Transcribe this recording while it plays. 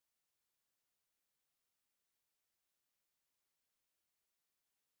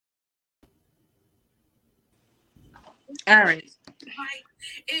All right. Like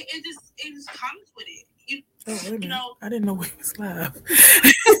it just comes with it. Wait a You minute. know, I didn't know we was live.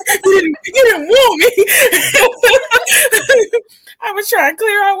 You didn't warn me. I was trying to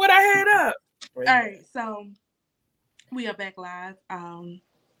clear out what I had up. Wait a All minute. right. So we are back live.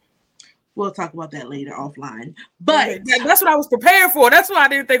 We'll talk about that later offline. But Okay, that's what I was prepared for. That's why I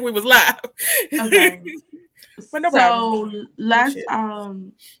didn't think we was live. okay. But no problem. So Oh, let's shit.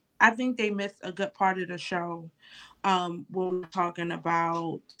 I think they missed a good part of the show when we were talking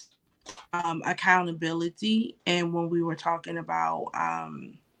about accountability and when we were talking about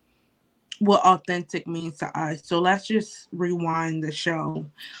what authentic means to us. So let's just rewind the show.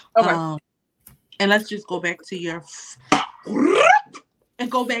 Okay. Um and let's just go back to your and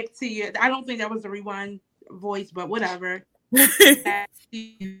go back to your I don't think that was a rewind voice, but whatever. Back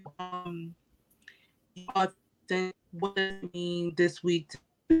to what does it mean this week to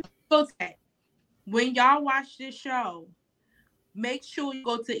you? Okay. When y'all watch this show, make sure you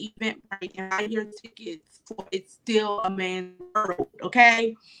go to Eventbrite and buy your tickets for It's Still a Man's World,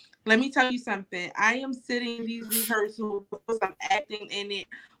 okay? Let me tell you something. I am sitting in these rehearsals because I'm acting in it.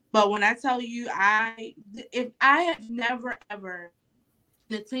 But when I tell you, if I have never ever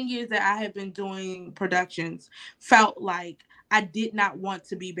the 10 years that I have been doing productions felt like I did not want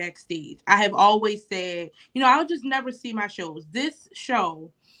to be backstage. I have always said, I'll just never see my shows. This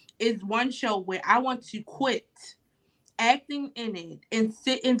show is one show where I want to quit acting in it and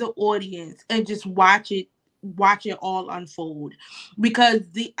sit in the audience and just watch it all unfold, because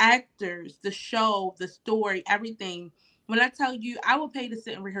the actors, the show, the story, everything, when I tell you, I will pay to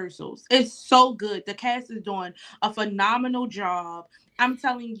sit in rehearsals. It's so good. The cast is doing a phenomenal job. I'm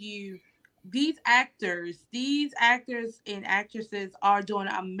telling you, these actors and actresses are doing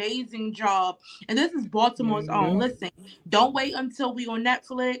an amazing job. And this is Baltimore's own. Mhm. Listen, don't wait until we on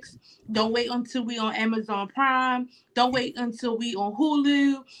Netflix. Don't wait until we on Amazon Prime. Don't wait until we on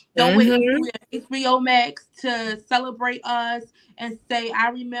Hulu. Don't wait until Mhm. we on HBO Max to celebrate us and say, I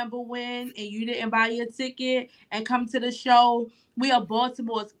remember when, and you didn't buy your ticket and come to the show. We are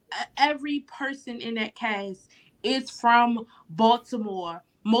Baltimore's. Every person in that cast is from Baltimore.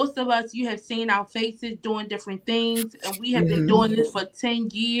 Most of us, you have seen our faces doing different things, and we have been Mhm. doing this for 10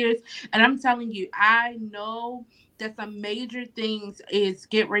 years. And I'm telling you, I know that some major things is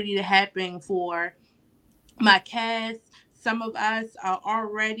get ready to happen for my cast. Some of us are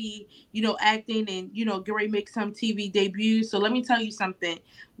already, acting and, get ready to make some TV debuts. So let me tell you something.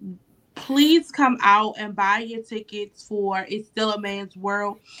 Please come out and buy your tickets for It's Still a Man's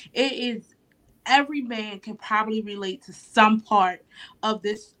World. It is every man can probably relate to some part of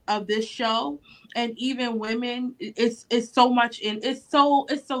this show, and even women. It's so much in it's so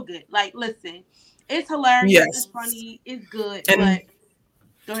good. Like, listen, it's hilarious, it's Yes. funny, it's good, And but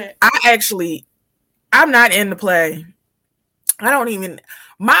go ahead. I'm not in the play. I don't even,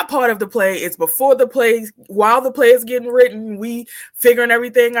 my part of the play is before the play, while the play is getting written, we figuring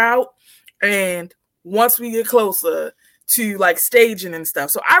everything out. And once we get closer to like staging and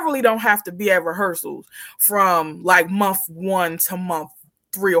stuff. So I really don't have to be at rehearsals from like month 1 to month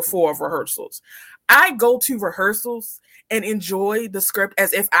 3 or 4 of rehearsals. I go to rehearsals and enjoy the script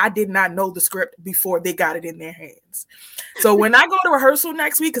as if I did not know the script before they got it in their hands. So when I go to rehearsal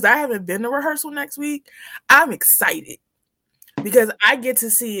next week, because I haven't been to rehearsal next week, I'm excited because I get to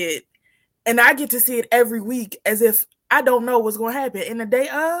see it, and I get to see it every week as if I don't know what's going to happen. In the day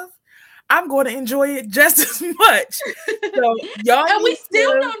of, I'm going to enjoy it just as much. So y'all And we need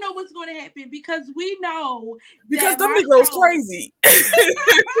still to, don't know what's going to happen, because we know because that them my Negroes show crazy.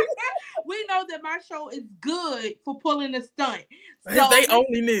 we know that my show is good for pulling a stunt. If So they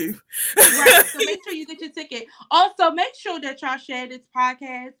only knew. right. So make sure you get your ticket. Also, make sure that y'all share this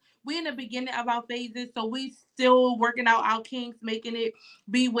podcast. We're in the beginning of our phases, so we still working out our kinks, making it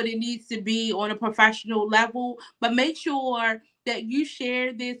be what it needs to be on a professional level. But make sure that you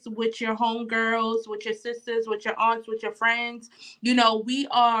share this with your homegirls, with your sisters, with your aunts, with your friends. We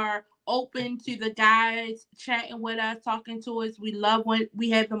are open to the guys chatting with us, talking to us. We love when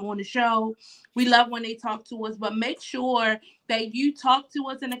we have them on the show. We love when they talk to us. But make sure that you talk to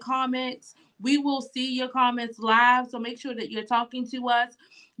us in the comments. We will see your comments live. So make sure that you're talking to us.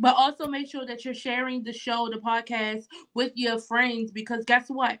 But also make sure that you're sharing the show, the podcast with your friends, because guess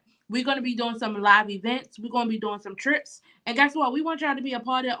what? We're going to be doing some live events. We're going to be doing some trips. And guess what? We want y'all to be a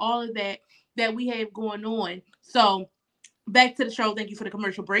part of all of that we have going on. So back to the show. Thank you for the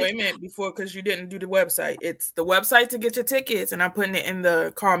commercial Wait break. a minute, before, because you didn't do the website. It's the website to get your tickets, and I'm putting it in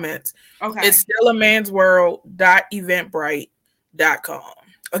the comments. Okay. It's still a man's world.eventbrite.com.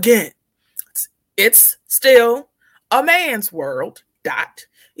 Again, it's still a man's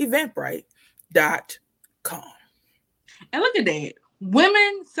world.eventbrite.com. And look at that.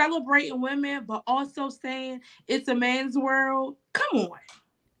 Women celebrating women, but also saying it's a man's world. Come on.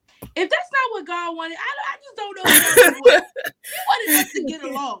 If that's not what God wanted, I just don't know what else he wanted. He wanted us to get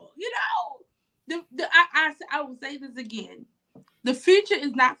along, you know. I will say this again. The future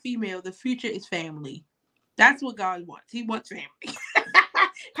is not female. The future is family. That's what God wants. He wants family.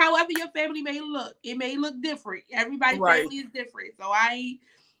 However your family may look, it may look different. Everybody's Right. family is different. So I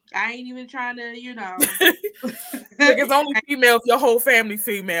ain't even trying to, you know. Like it's only female if your whole family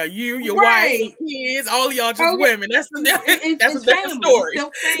female. You, your wife, your kids, all of y'all just women. That's a different story.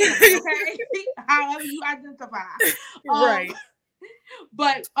 It's still family, okay? However you identify. Right.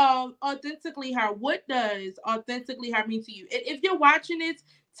 But authentically her, what does authentically her mean to you? And if you're watching this,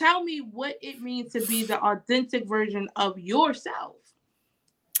 tell me what it means to be the authentic version of yourself.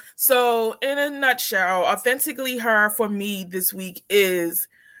 So in a nutshell, authentically her for me this week is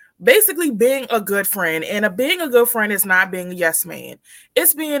basically being a good friend. And being a good friend is not being a yes man.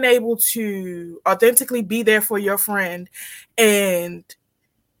 It's being able to authentically be there for your friend and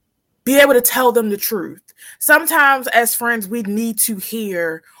be able to tell them the truth. Sometimes as friends, we need to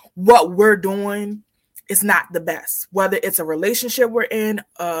hear what we're doing is not the best, whether it's a relationship we're in,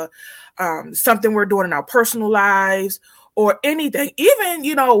 something we're doing in our personal lives, or anything, even,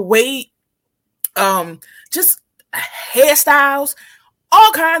 you know, weight, just hairstyles,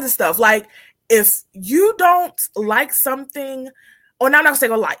 all kinds of stuff. Like, if you don't like something, or not gonna say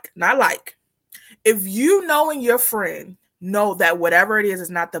not like, if you knowing your friend know that whatever it is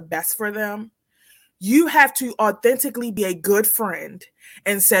not the best for them, you have to authentically be a good friend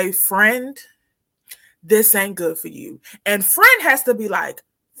and say, friend, this ain't good for you. And friend has to be like,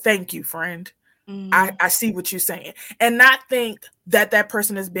 thank you, friend. I see what you're saying, and not think that that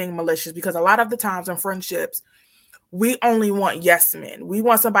person is being malicious, because a lot of the times in friendships, we only want yes men. We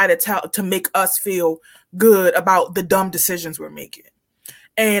want somebody to make us feel good about the dumb decisions we're making.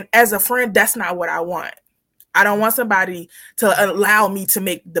 And as a friend, that's not what I want. I don't want somebody to allow me to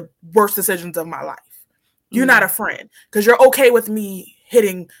make the worst decisions of my life. You're not a friend, because you're okay with me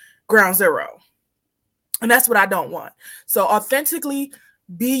hitting ground zero. And that's what I don't want. So authentically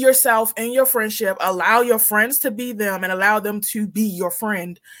be yourself in your friendship. Allow your friends to be them and allow them to be your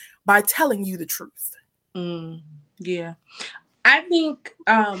friend by telling you the truth. Yeah. I think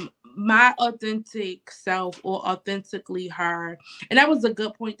my authentic self, or authentically her, and that was a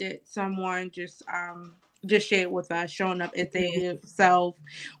good point that someone just shared with us, showing up as their self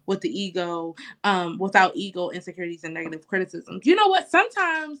with the ego, without ego, insecurities, and negative criticism. You know what?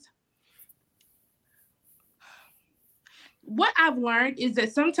 Sometimes what I've learned is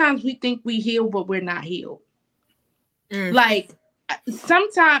that sometimes we think we heal, but we're not healed. Like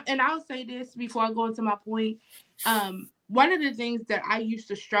sometimes, and I'll say this before I go into my point. One of the things that I used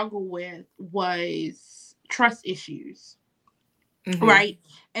to struggle with was trust issues, right?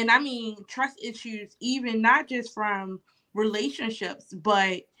 And I mean trust issues, even not just from relationships,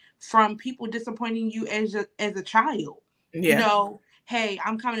 but from people disappointing you as a child. You know, hey,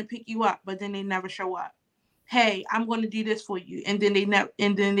 I'm coming to pick you up, but then they never show up. Hey, I'm going to do this for you, and then they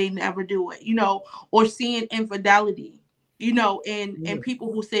never do it. You know, or seeing infidelity. You know, and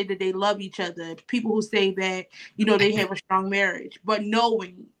people who say that they love each other, people who say that, you know, they have a strong marriage, but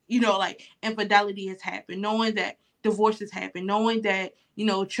knowing, you know, like infidelity has happened, knowing that divorce has happened, knowing that, you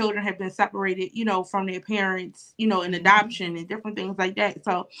know, children have been separated, you know, from their parents, you know, in adoption and different things like that.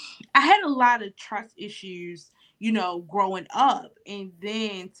 So I had a lot of trust issues, you know, growing up, and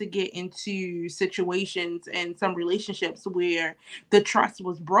then to get into situations and some relationships where the trust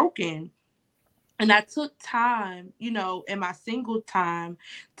was broken. And I took time, you know, in my single time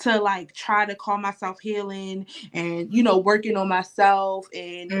to like try to call myself healing and, you know, working on myself.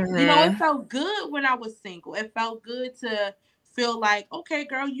 And, you know, it felt good when I was single. It felt good to feel like, okay,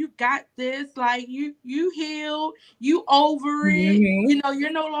 girl, you got this. Like you healed, you over it, you know,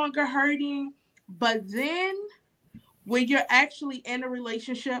 you're no longer hurting. But then when you're actually in a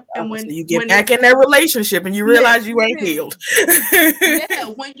relationship, and when you get back in that relationship and you realize you ain't healed.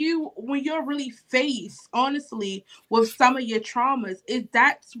 When you're really faced honestly with some of your traumas,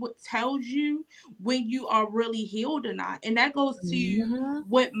 that's what tells you when you are really healed or not. And that goes to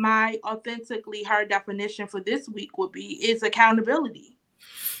what my authentically her definition for this week would be, is accountability.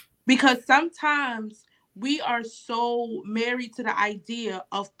 Because sometimes we are so married to the idea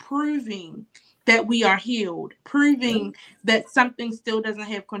of proving that we are healed, proving that something still doesn't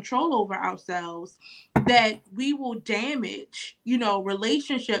have control over ourselves, that we will damage, you know,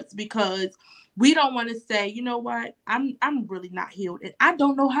 relationships, because we don't want to say, you know what, I'm really not healed and I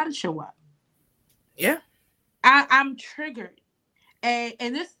don't know how to show up. Yeah. I'm triggered. And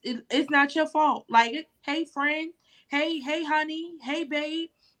this it's not your fault. Like, hey friend, hey, honey, hey, babe.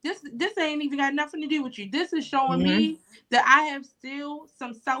 This ain't even got nothing to do with you. This is showing me that I have still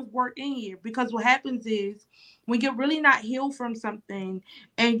some self-work in here. Because what happens is when you're really not healed from something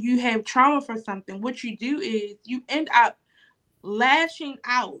and you have trauma for something, what you do is you end up lashing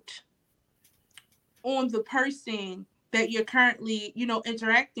out on the person that you're currently,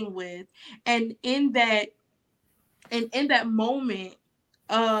 interacting with. And in that moment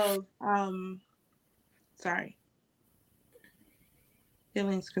of sorry.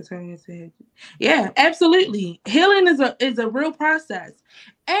 Healing's concerning to yeah, absolutely. Healing is a real process.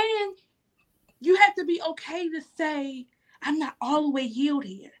 And you have to be okay to say, I'm not all the way healed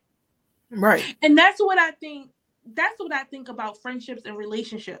here. Right. And that's what I think about friendships and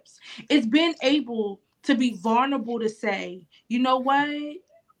relationships. It's being able to be vulnerable to say, you know what?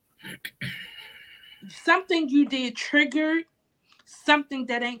 Something you did triggered something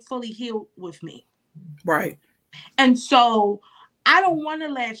that ain't fully healed with me. Right. And so I don't want to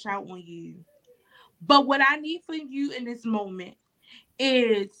lash out on you. But what I need for you in this moment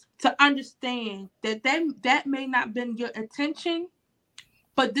is to understand that may not been your intention,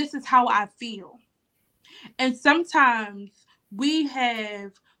 but this is how I feel. And sometimes we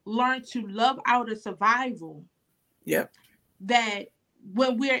have learned to love out of survival. Yep. That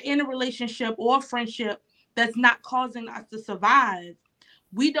when we're in a relationship or a friendship that's not causing us to survive,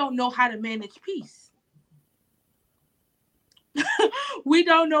 we don't know how to manage peace. We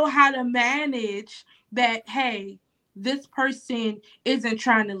don't know how to manage that, hey, this person isn't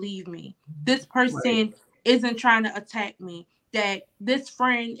trying to leave me. This person isn't trying to attack me. That this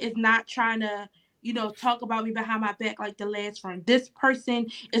friend is not trying to, talk about me behind my back like the last friend. This person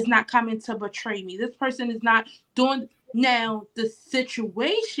is not coming to betray me. This person is not doing. Now, the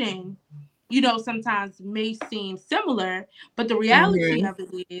situation, sometimes may seem similar, but the reality of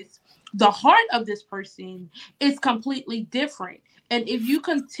it is the heart of this person is completely different. And if you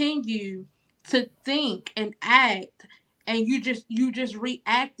continue to think and act and you just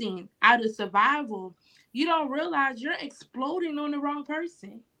reacting out of survival, you don't realize you're exploding on the wrong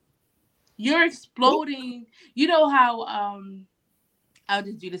person. You're exploding. You know how I'll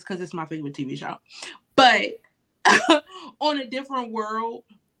just do this because it's my favorite TV show. But on a different world.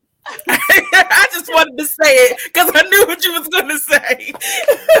 I just wanted to say it because I knew what you was going to say.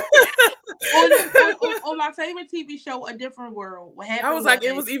 on my favorite TV show, A Different World. What happened? I was like,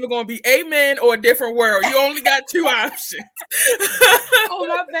 it was either going to be Amen or A Different World. You only got two options. On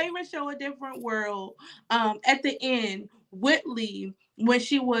my favorite show, A Different World, at the end, Whitley, when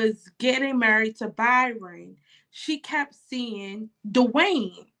she was getting married to Byron, she kept seeing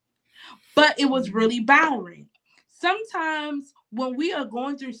Dwayne, but it was really Byron. Sometimes when we are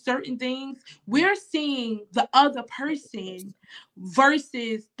going through certain things, we're seeing the other person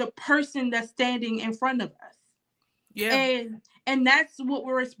versus the person that's standing in front of us. Yeah. And that's what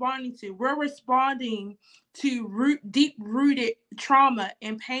we're responding to. We're responding to deep-rooted trauma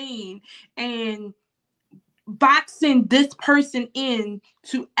and pain and boxing this person in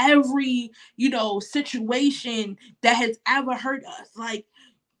to every, situation that has ever hurt us. Like,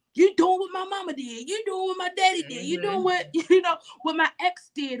 you doing what my mama did. You doing what my daddy did. You doing what, what my ex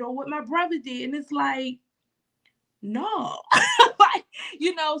did or what my brother did. And it's like, no. Like,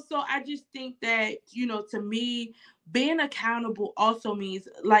 so I just think that, to me, being accountable also means,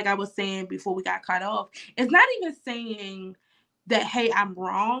 like I was saying before we got cut off, it's not even saying that, hey, I'm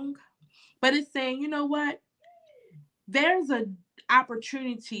wrong, but it's saying, you know what? There's an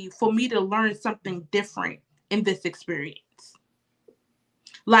opportunity for me to learn something different in this experience.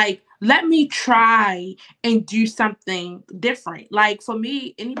 Like, let me try and do something different. Like, for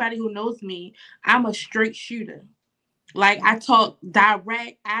me, anybody who knows me, I'm a straight shooter. Like, I talk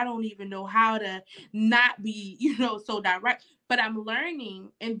direct. I don't even know how to not be, so direct. But I'm learning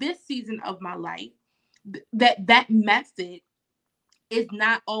in this season of my life that method is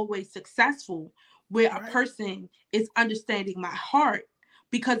not always successful, where a person is understanding my heart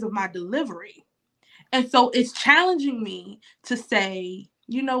because of my delivery. And so it's challenging me to say,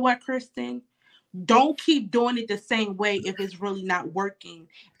 you know what, Kristen? Don't keep doing it the same way if it's really not working,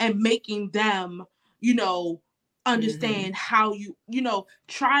 and making them, understand how you,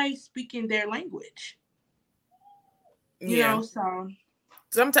 try speaking their language. So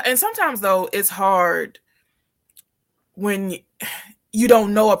Sometimes though, it's hard when you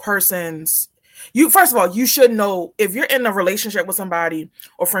don't know a person's. First of all, you should know, if you're in a relationship with somebody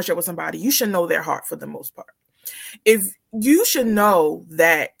or friendship with somebody, you should know their heart for the most part. If you should know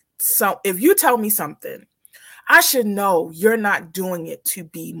that, if you tell me something, I should know you're not doing it to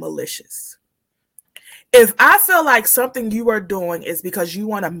be malicious. If I feel like something you are doing is because you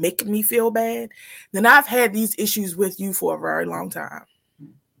want to make me feel bad, then I've had these issues with you for a very long time.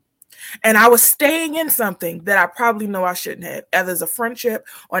 And I was staying in something that I probably know I shouldn't have, either as a friendship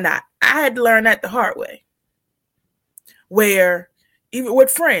or not. I had to learn that the hard way. Where even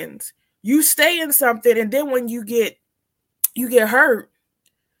with friends, you stay in something, and then when you get hurt,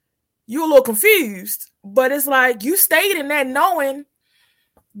 you're a little confused. But it's like you stayed in that knowing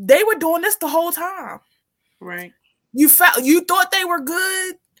they were doing this the whole time. Right. You thought they were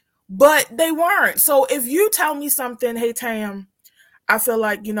good, but they weren't. So if you tell me something, hey Tam, I feel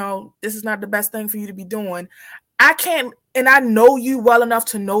like, this is not the best thing for you to be doing. I can't, and I know you well enough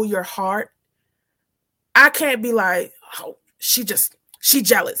to know your heart. I can't be like, oh, she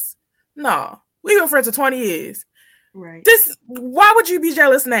jealous. No, we've been friends for 20 years. Right. Why would you be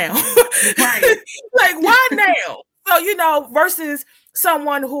jealous now? Right. Like, why now? So, versus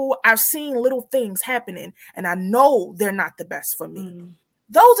someone who I've seen little things happening and I know they're not the best for me. Mm.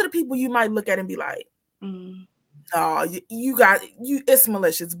 Those are the people you might look at and be like, mm. oh, it's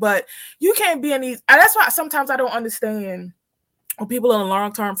malicious, but you can't be in these. That's why sometimes I don't understand when people in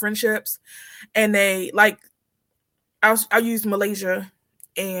long-term friendships and they like, I use Malaysia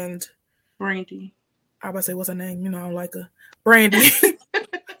and Brandy. I was about to say, what's her name? I don't like her. Brandy.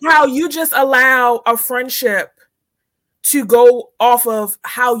 How you just allow a friendship to go off of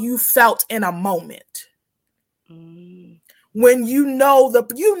how you felt in a moment. Mm. When you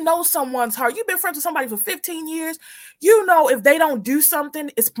know someone's heart. You've been friends with somebody for 15 years. If they don't do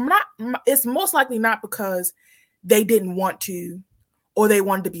something, it's most likely not because they didn't want to or they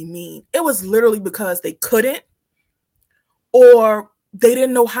wanted to be mean. It was literally because they couldn't or they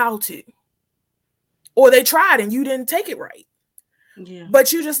didn't know how to. Or they tried and you didn't take it right. Yeah.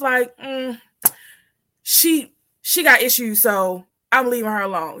 But you just like, she got issues, so I'm leaving her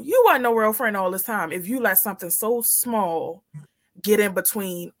alone. You weren't no real friend all this time if you let something so small get in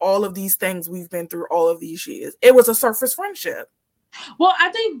between all of these things we've been through all of these years. It was a surface friendship. Well, I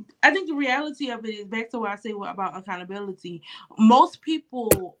think the reality of it is back to what I say about accountability. Most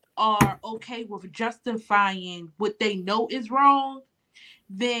people are okay with justifying what they know is wrong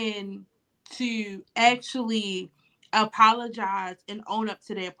than to actually apologize and own up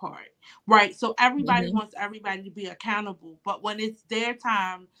to their part, right? So everybody wants everybody to be accountable, but when it's their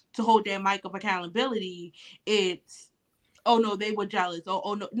time to hold their mic of accountability, it's, oh no, they were jealous.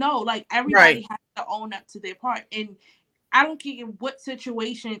 Oh no, like everybody has to own up to their part. And I don't care what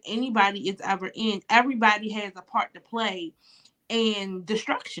situation anybody is ever in, everybody has a part to play in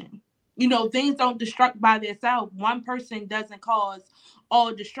destruction. Things don't destruct by themselves. One person doesn't cause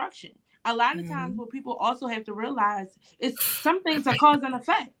all destruction. A lot of times what people also have to realize is some things are cause and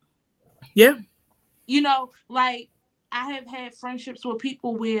effect. Yeah. Like I have had friendships with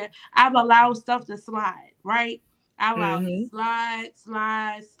people where I've allowed stuff to slide, right? I allowed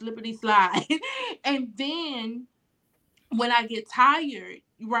slide, slippity slide. And then when I get tired,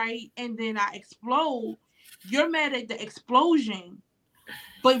 right, and then I explode, you're mad at the explosion.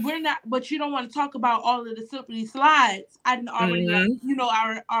 But you don't want to talk about all of the slippery slides. I didn't already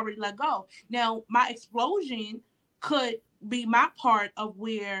I already let go. Now my explosion could be my part of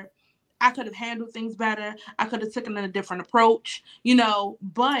where I could have handled things better. I could have taken a different approach,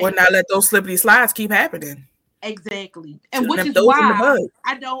 but or not let those slippery slides keep happening. Exactly. And which is why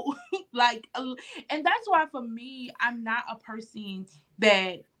I don't like, and that's why for me, I'm not a person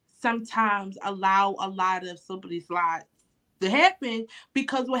that sometimes allow a lot of slippery slides to happen,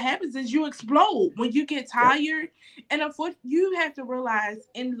 because what happens is you explode when you get tired. And unfortunately, you have to realize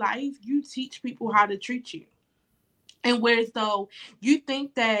in life, you teach people how to treat you. And whereas though you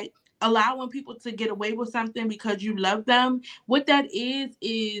think that allowing people to get away with something because you love them, what that is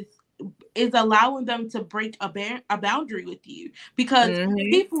allowing them to break a boundary with you, because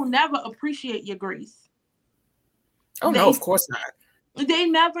people never appreciate your grace. No, of course not. They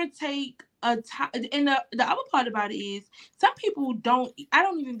never take a time. And the other part about it is some people I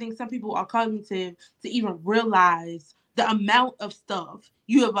don't even think some people are cognitive to even realize the amount of stuff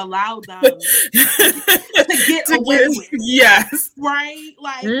you have allowed them to get away with. Yes. Right?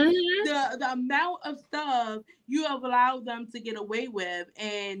 Like the amount of stuff you have allowed them to get away with,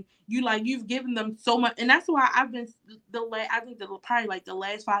 and you've given them so much. And that's why I've been probably like the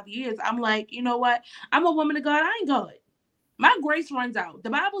last 5 years, I'm like, you know what? I'm a woman of God. I ain't God. My grace runs out.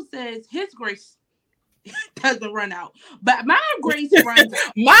 The Bible says his grace doesn't run out, but my grace runs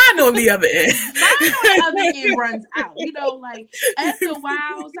out. Mine on the other end. Mine on the other end runs out. Like after a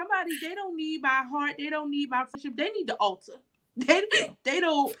while, they don't need my heart. They don't need my friendship. They need the altar. They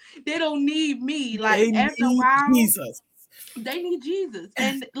don't need me. Like after a while, Jesus. They need Jesus.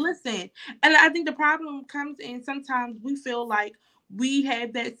 And listen, and I think the problem comes in sometimes we feel like we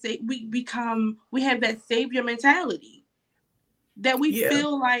have that we have that savior mentality that we Yeah.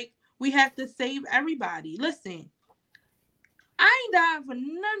 feel like we have to save everybody. Listen, I ain't dying for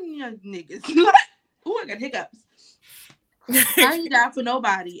none of you niggas. Ooh, I got hiccups. I ain't dying for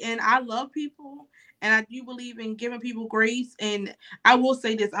nobody. And I love people. And I do believe in giving people grace. And I will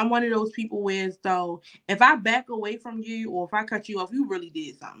say this. I'm one of those people where though, if I back away from you or if I cut you off, you really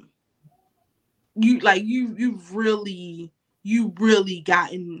did something. You really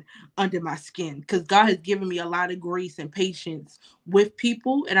gotten under my skin because God has given me a lot of grace and patience with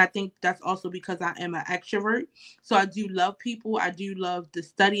people, and I think that's also because I am an extrovert. So I do love people. I do love the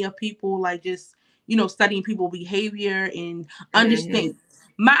study of people, like just studying people behavior and understand.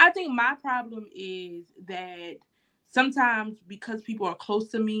 I think my problem is that sometimes because people are close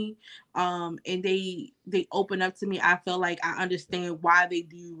to me, and they open up to me, I feel like I understand why they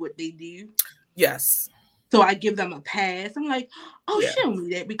do what they do. Yes. So I give them a pass. I'm like, oh, Yeah. show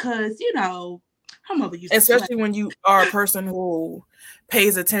me that because her mother used especially when you are a person who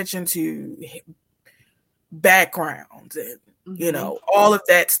pays attention to backgrounds and all of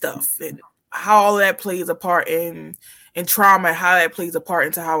that stuff and how all that plays a part in trauma, how that plays a part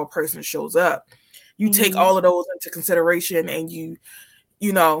into how a person shows up. You take all of those into consideration and you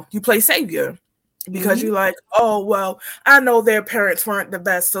play savior because you're like, oh, well, I know their parents weren't the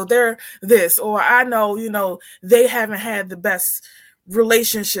best, so they're this, or I know, they haven't had the best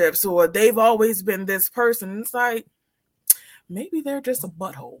relationships, or they've always been this person. It's like, maybe they're just a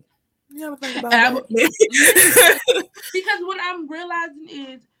butthole. You ever think about that? Because what I'm realizing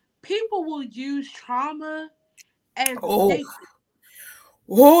is people will use trauma as oh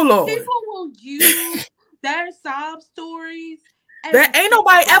Lord. People will use their sob stories. There ain't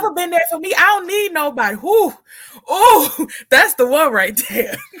nobody ever been there for me. I don't need nobody. Oh, that's the one right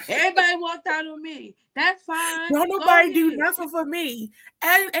there. Everybody walked out on me. That's fine. Don't nobody do nothing for me.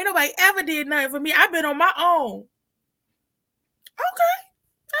 Ain't nobody ever did nothing for me. I've been on my own. Okay.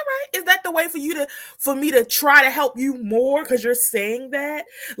 All right. Is that the way for me to try to help you more because you're saying that?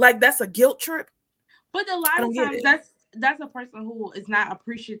 Like that's a guilt trip? But a lot of times that's a person who is not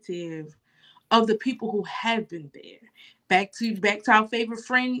appreciative of the people who have been there. Back to our favorite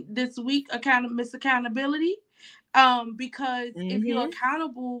friend this week, Miss Accountability. Because if you're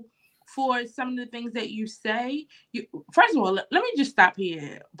accountable for some of the things that you say, first of all, let me just stop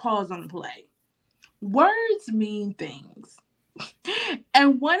here. Pause on the play. Words mean things.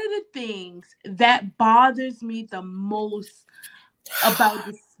 And one of the things that bothers me the most about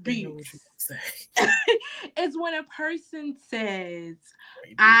disputes is when a person says,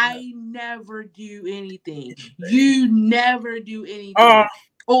 I never do anything. You never do anything.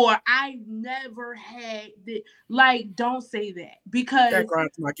 Or I never had this. Like, don't say that because that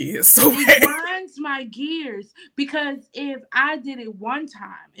grinds my gears. It grinds my gears because if I did it one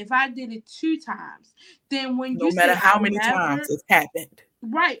time, if I did it two times, then when no matter how many times it's happened.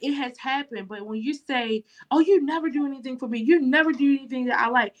 Right, it has happened. But when you say, oh, you never do anything for me, you never do anything that I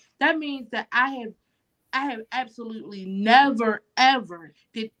like, that means that I have absolutely never, ever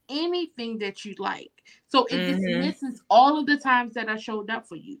did anything that you like. So it dismisses all of the times that I showed up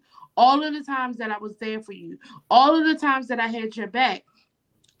for you, all of the times that I was there for you, all of the times that I had your back.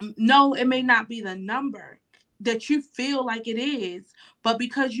 No, it may not be the number that you feel like it is, but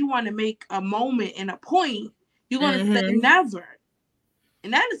because you want to make a moment and a point, you're going to say never.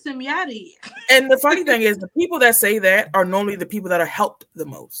 And that is send me out of here. And the funny thing is, the people that say that are normally the people that are helped the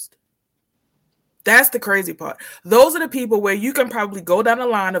most. That's the crazy part. Those are the people where you can probably go down the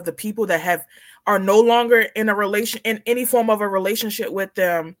line of the people that are no longer in any form of a relationship with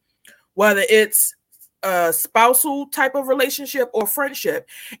them, whether it's a spousal type of relationship or friendship,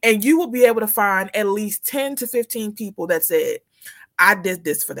 and you will be able to find at least 10 to 15 people that said, I did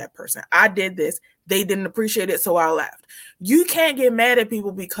this for that person. I did this. They didn't appreciate it, so I left. You can't get mad at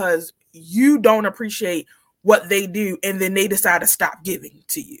people because you don't appreciate what they do, and then they decide to stop giving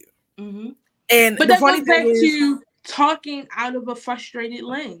to you. But that goes back to talking out of a frustrated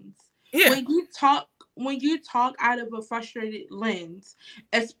lens. Yeah. When you talk out of a frustrated lens,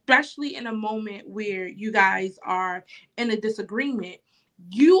 especially in a moment where you guys are in a disagreement,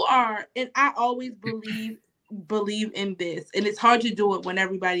 and I always believe in this, and it's hard to do it when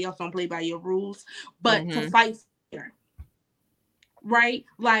everybody else don't play by your rules, but to fight fair, right?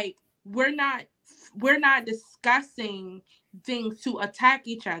 Like we're not discussing things to attack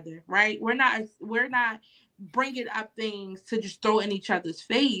each other, right? We're not bringing up things to just throw in each other's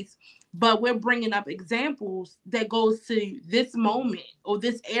face. but we're bringing up examples that goes to this moment or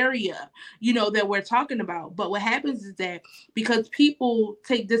this area, that we're talking about. But what happens is that because people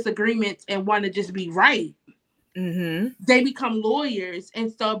take disagreements and want to just be right, they become lawyers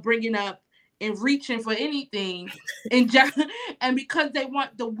and start bringing up and reaching for anything, and just and because they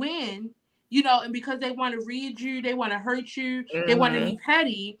want the win, and because they want to read you, they want to hurt you, they want to be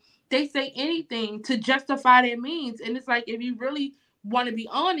petty, they say anything to justify their means. And it's like, if you really want to be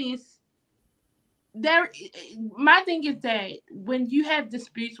honest, my thing is that when you have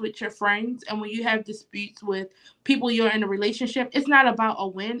disputes with your friends and when you have disputes with people you're in a relationship, it's not about a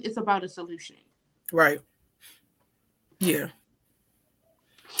win, it's about a solution. Right. Yeah.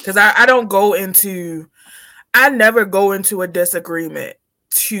 Because I never go into a disagreement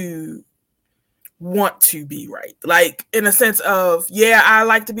to want to be right. Like, in a sense of, I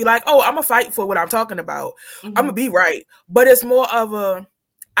like to be like, oh, I'm going to fight for what I'm talking about. I'm going to be right. But it's more of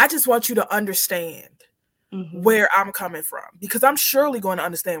I just want you to understand where I'm coming from, because I'm surely going to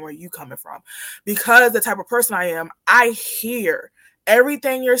understand where you're coming from, because the type of person I am, I hear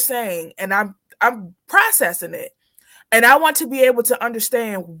everything you're saying and I'm processing it. And I want to be able to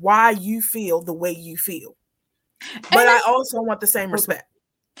understand why you feel the way you feel. But I also want the same respect.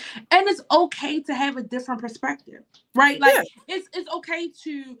 And it's okay to have a different perspective, right? Like, it's okay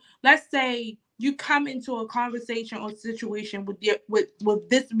to, let's say you come into a conversation or situation with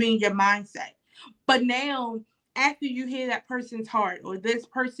this being your mindset. But now, after you hear that person's heart, or this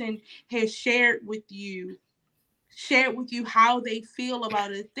person has shared with you how they feel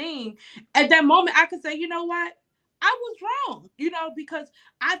about a thing, at that moment, I could say, you know what? I was wrong, because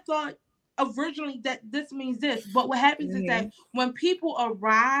I thought originally that this means this. But what happens is that when people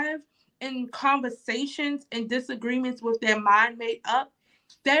arrive in conversations and disagreements with their mind made up,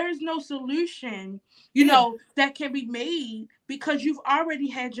 there is no solution, that can be made, because you've already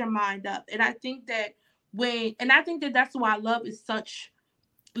had your mind up. And I think that that's why love is such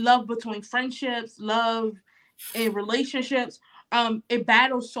love between friendships, love in relationships. It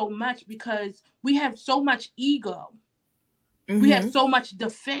battles so much because we have so much ego. We have so much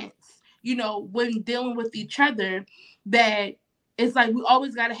defense, when dealing with each other, that it's like we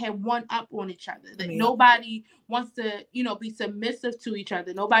always got to have one up on each other. That nobody wants to, be submissive to each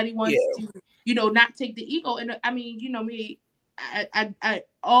other. Nobody wants to, not take the ego. And I mean, me, I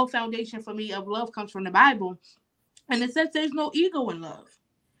all foundation for me of love comes from the Bible. And it says there's no ego in love.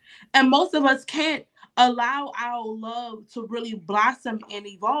 And most of us can't allow our love to really blossom and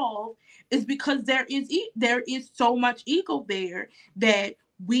evolve, is because there is so much ego there that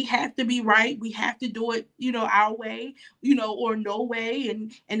we have to be right. We have to do it, our way, or no way.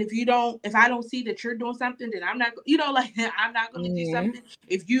 And if I don't see that you're doing something, then I'm not, I'm not going to do something.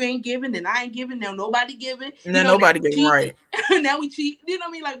 If you ain't giving, then I ain't giving. Now nobody giving. Now nobody giving, right. Now we cheat. You know what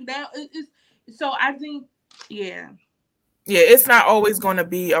I mean? Like, now so I think, yeah, it's not always going to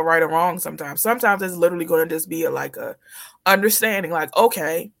be a right or wrong. Sometimes it's literally going to just be a understanding, like,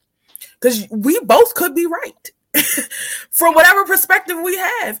 okay, because we both could be right from whatever perspective we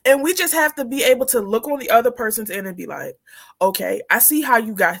have. And we just have to be able to look on the other person's end and be like, okay, I see how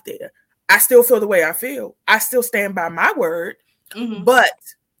you got there. I still feel the way I feel. I still stand by my word, but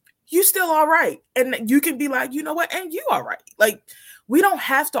you still all right. And you can be like, you know what? And you all right. Like, we don't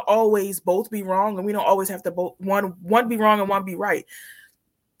have to always both be wrong, and we don't always have to both one be wrong and one be right.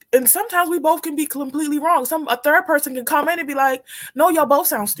 And sometimes we both can be completely wrong. A third person can come in and be like, no, y'all both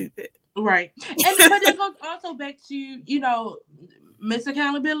sound stupid. Right. But it goes also back to, miss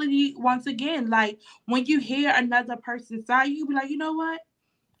accountability once again. Like, when you hear another person's side, you be like, you know what?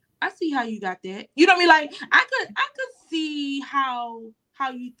 I see how you got that. You know what I mean? Like, I could see how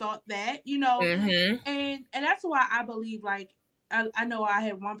you thought that, and that's why I believe, like, I know I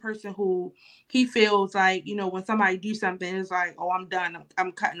have one person who he feels like, when somebody do something, it's like, oh, I'm done.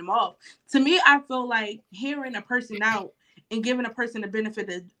 I'm cutting them off. To me, I feel like hearing a person out and giving a person the benefit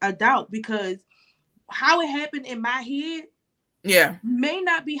of a doubt, because how it happened in my head may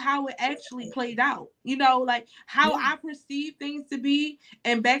not be how it actually played out. Like how I perceive things to be.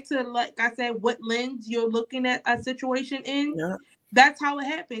 And back to, like I said, what lens you're looking at a situation in. Yeah. That's how it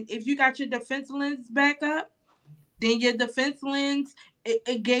happened. If you got your defense lens back up, then your defense lens,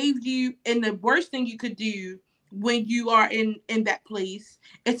 it gave you, and the worst thing you could do when you are in that place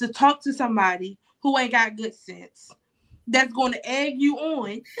is to talk to somebody who ain't got good sense, that's going to egg you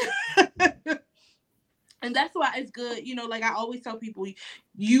on. And that's why it's good, like I always tell people,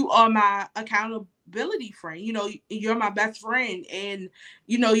 you are my accountability friend. You're my best friend, and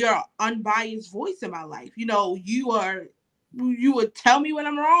you're an unbiased voice in my life. You are you would tell me when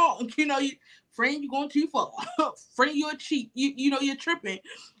I'm wrong. Friend, you're going too far. Friend, you're a cheat. You're tripping.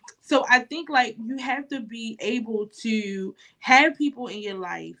 So I think like you have to be able to have people in your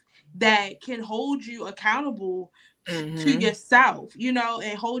life that can hold you accountable to yourself,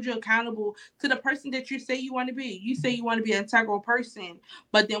 and hold you accountable to the person that you say you want to be. You say you want to be an integral person,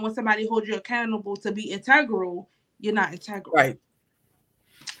 but then when somebody holds you accountable to be integral, you're not integral.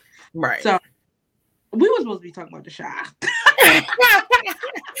 Right. So we were supposed to be talking about the Shy.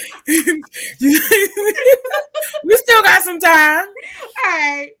 We still got some time. All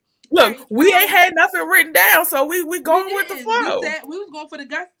right. Look, we ain't had nothing written down, so we going with the flow. We said we was going for the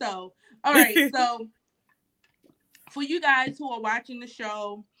gusto. All right, so for you guys who are watching the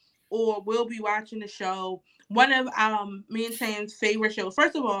show or will be watching the show, one of me and Tam's favorite shows.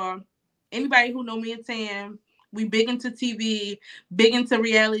 First of all, anybody who know me and Tam, we big into TV, big into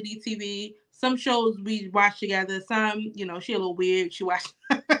reality TV. Some shows we watch together. Some, she a little weird. She watch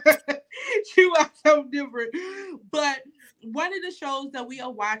something different. But one of the shows that we are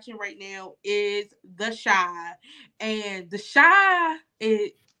watching right now is The Chi. And The Chi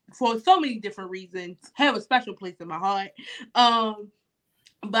is, for so many different reasons, have a special place in my heart.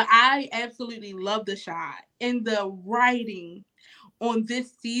 But I absolutely love The Chi. And the writing on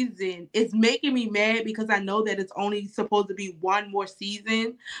this season is making me mad because I know that it's only supposed to be one more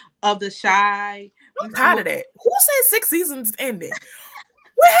season of The Chi. I'm tired of that. Who said 6 seasons ended?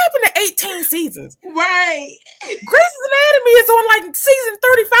 What happened to 18 seasons? Right. Grey's Anatomy is on like season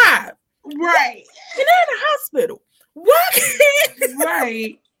 35. Right. And they're in the hospital. What?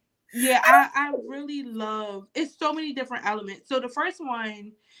 Right. Yeah, I really love, it's so many different elements. So the first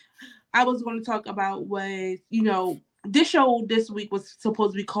one I was going to talk about was, this show this week was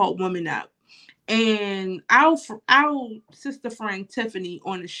supposed to be called Woman Up. And our sister friend Tiffany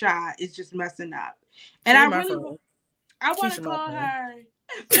on The Chi is just messing up. And I want to call her.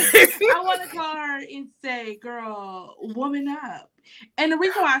 I want to call her and say, girl, woman up. And the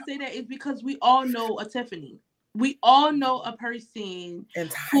reason why I say that is because we all know a Tiffany. We all know a person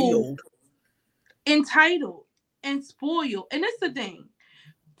entitled and spoiled. And that's the thing.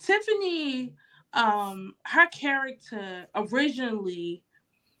 Tiffany, her character originally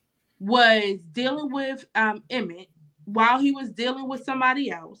was dealing with Emmett while he was dealing with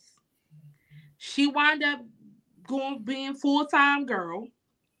somebody else. She wound up being full-time girl.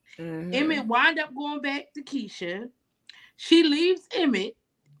 Emmett wound up going back to Keisha. She leaves Emmett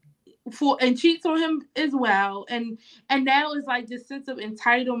and cheats on him as well. And now it's like this sense of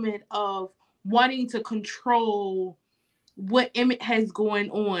entitlement of wanting to control what Emmett has going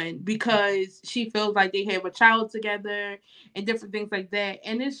on because she feels like they have a child together and different things like that.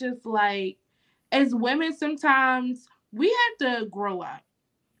 And it's just like, as women, sometimes we have to grow up.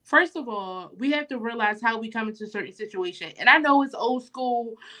 First of all, we have to realize how we come into a certain situation. And I know it's old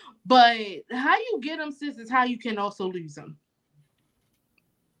school, but how you get them, sis, is how you can also lose them.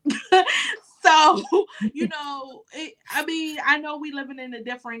 So, I know we living in a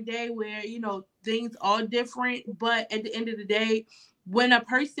different day where, things are different. But at the end of the day, when a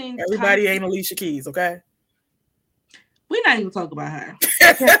person... Everybody ain't Alicia Keys, okay? We're not even talking about her.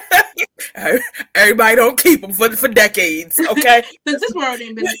 Everybody don't keep them for decades, okay? Because this world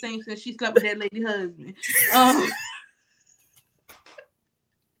ain't been the same since she slept with that lady husband.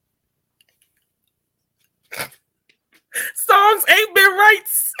 Songs ain't been right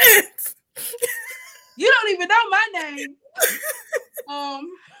since. You don't even know my name.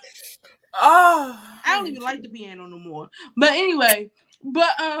 I don't even like the piano no more. But anyway,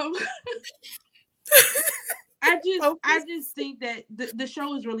 I just think that the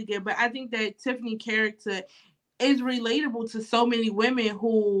show is really good. But I think that Tiffany's character is relatable to so many women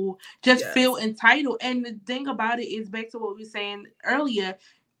who just feel entitled. And the thing about it is, back to what we were saying earlier,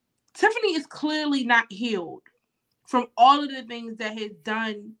 Tiffany is clearly not healed from all of the things that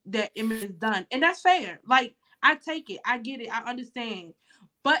Emmett has done. And that's fair. Like, I take it. I get it. I understand.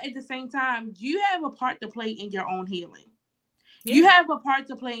 But at the same time, you have a part to play in your own healing. Yeah. You have a part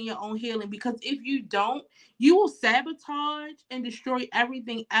to play in your own healing, because if you don't, you will sabotage and destroy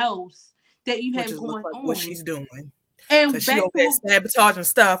everything else that you have going on. What she's doing. And she over there sabotaging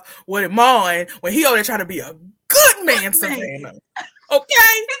stuff with mine when he over there trying to be a good man, Savannah.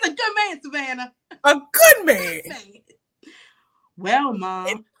 Okay? He's a good man, Savannah. A good man. Well,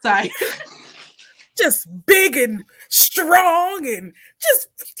 Mom. Sorry. Just big and strong and just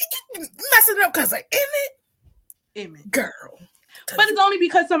messing up because of Emmett. Girl. But it's only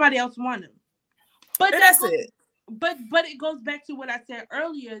because somebody else wanted him. But that's it. But it goes back to what I said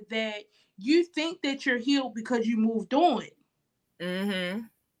earlier, that you think that you're healed because you moved on. Mm-hmm.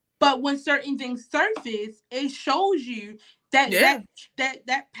 But when certain things surface, it shows you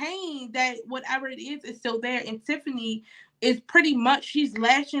that pain, that whatever it is still there. And Tiffany is pretty much, she's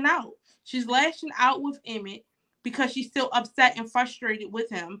lashing out. She's lashing out with Emmett because she's still upset and frustrated with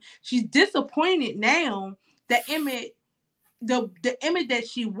him. She's disappointed now that Emmett, the Emmett that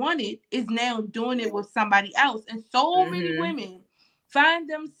she wanted, is now doing it with somebody else. And so many women find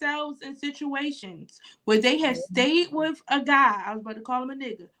themselves in situations where they have stayed with a guy. I was about to call him a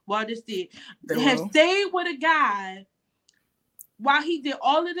nigga. Well, I just did. They have stayed with a guy while he did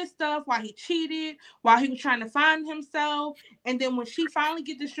all of this stuff, while he cheated, while he was trying to find himself. And then when she finally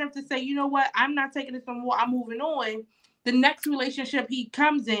get the strength to say, you know what, I'm not taking this no more, I'm moving on. The next relationship he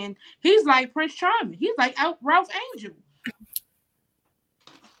comes in, he's like Prince Charming. He's like Ralph Angel.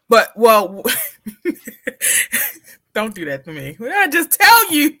 But, well, don't do that to me. I just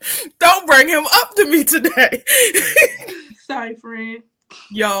tell you, don't bring him up to me today. Sorry, friend.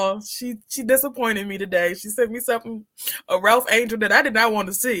 Y'all, she disappointed me today. She sent me something, a Ralph Angel, that I did not want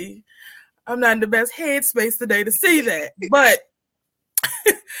to see. I'm not in the best headspace today to see that. But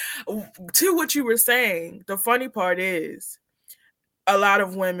to what you were saying, the funny part is a lot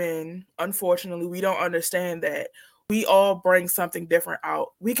of women, unfortunately, we don't understand that we all bring something different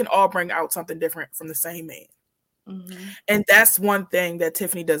out. We can all bring out something different from the same man. Mm-hmm. And that's one thing that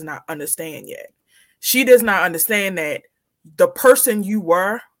Tiffany does not understand yet. She does not understand that the person you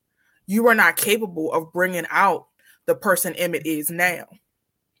were not capable of bringing out the person Emmett is now.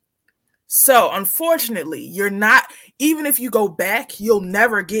 So, unfortunately, you're not, even if you go back, you'll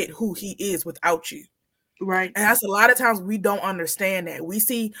never get who he is without you. Right. And that's a lot of times we don't understand that. We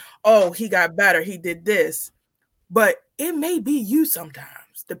see, oh, he got better, he did this. But it may be you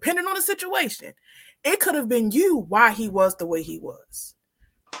sometimes, depending on the situation. It could have been you why he was the way he was.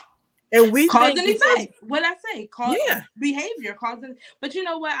 And we cause and effect. What I say, behavior, causing. But you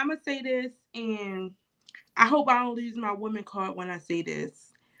know what? I'm gonna say this, and I hope I don't lose my woman card when I say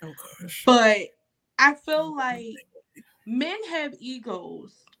this. Oh gosh. But I feel like men have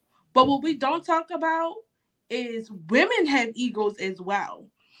egos, but what we don't talk about is women have egos as well.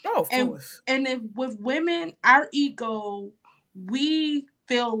 Oh, of course. And if with women, our ego, we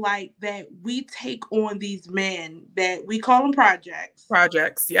feel like that we take on these men that we call them projects.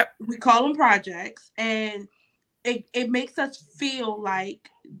 Projects, yep. We call them projects. And it makes us feel like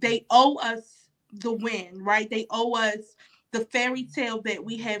they owe us the win, right? They owe us the fairy tale that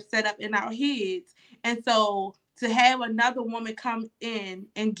we have set up in our heads. And so to have another woman come in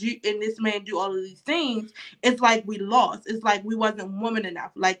and this man do all of these things, it's like we lost. It's like we wasn't woman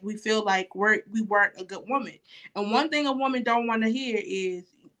enough. Like we feel like we weren't a good woman. And one thing a woman don't want to hear is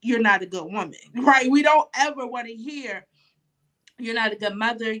you're not a good woman, right? We don't ever want to hear you're not a good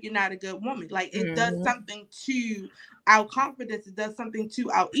mother, you're not a good woman. Like it does something to our confidence. It does something to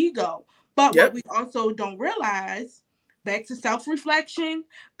our ego. But what we also don't realize, back to self-reflection,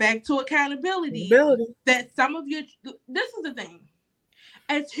 back to accountability, that some of you, this is the thing.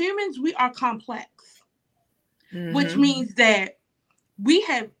 As humans, we are complex, which means that we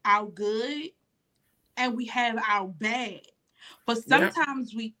have our good and we have our bad. But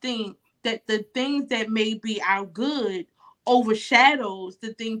sometimes we think that the things that may be our good overshadows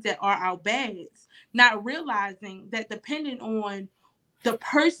the things that are our bads, not realizing that depending on the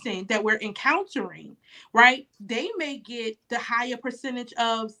person that we're encountering, right? They may get the higher percentage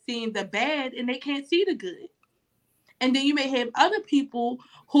of seeing the bad and they can't see the good. And then you may have other people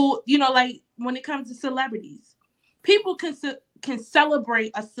who, like when it comes to celebrities, people can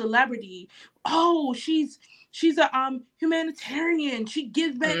celebrate a celebrity. Oh, she's a humanitarian. She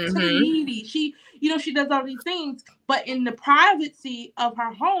gives back to the needy. She does all these things. But in the privacy of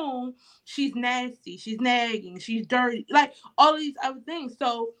her home, she's nasty. She's nagging. She's dirty. Like all these other things.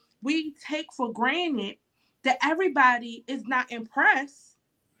 So we take for granted that everybody is not impressed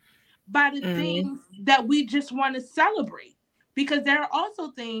by the things that we just want to celebrate. Because there are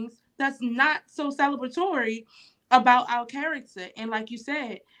also things that's not so celebratory about our character. And like you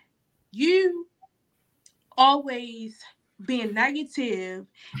said, you always being negative,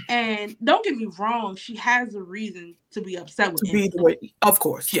 and don't get me wrong, she has a reason to be upset with him. Of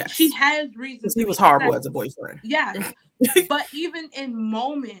course, yes. She has reasons. He was horrible as a boyfriend. Yes. But even in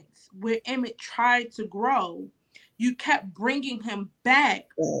moments where Emmett tried to grow, you kept bringing him back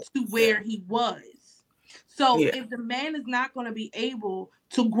to where he was. So if the man is not going to be able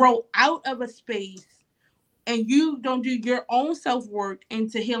to grow out of a space and you don't do your own self-work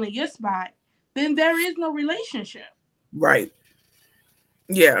into healing your spot, then there is no relationship. Right.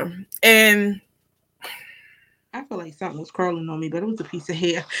 Yeah. And I feel like something was crawling on me, but it was a piece of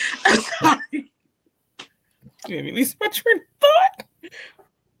hair. I'm sorry. Give me my train of thought.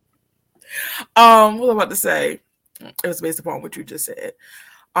 What was I about to say? It was based upon what you just said.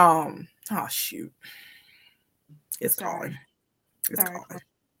 Oh shoot. It's calling. It's calling.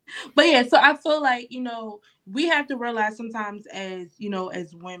 But yeah, so I feel like, we have to realize sometimes as,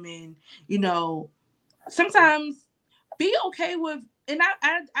 as women, sometimes be okay with, and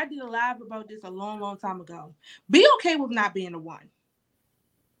I did a live about this a long, long time ago. Be okay with not being the one.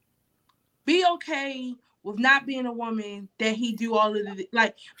 Be okay with not being a woman that he do all of the,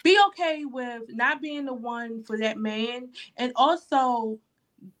 like, be okay with not being the one for that man. And also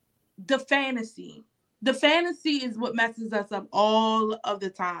the fantasy. The fantasy is what messes us up all of the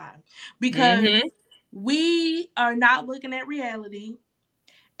time, because we are not looking at reality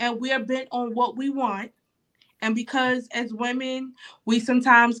and we are bent on what we want. And because as women, we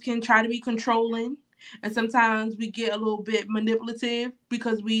sometimes can try to be controlling, and sometimes we get a little bit manipulative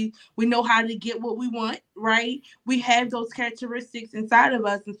because we know how to get what we want, right? We have those characteristics inside of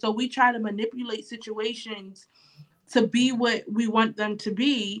us. And so we try to manipulate situations to be what we want them to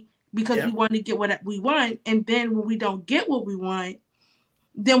be, because we want to get what we want. And then when we don't get what we want,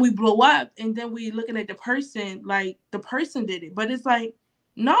 then we blow up, and then we looking at the person like the person did it. But it's like,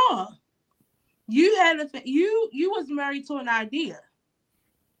 no, you had you was married to an idea.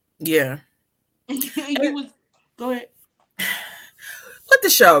 Yeah. You was, go ahead. With the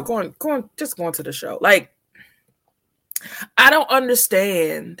show, going to the show. Like, I don't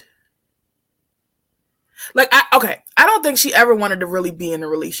understand. Like, I don't think she ever wanted to really be in a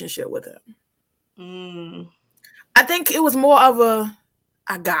relationship with him. I think it was more of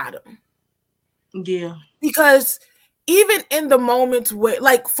I got him. Yeah. Because even in the moments where,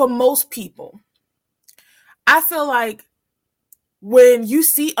 like, for most people, I feel like when you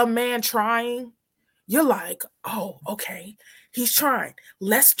see a man trying, you're like, oh, okay, he's trying.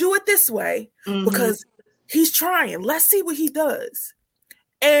 Let's do it this way because he's trying. Let's see what he does.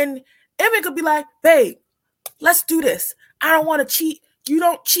 And Evan could be like, babe, let's do this. I don't want to cheat. You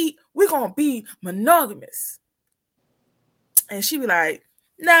don't cheat. We're going to be monogamous. And she'd be like,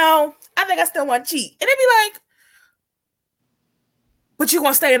 no, I think I still want to cheat. And they'd be like, but you're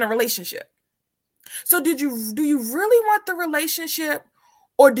going to stay in a relationship. So do you really want the relationship,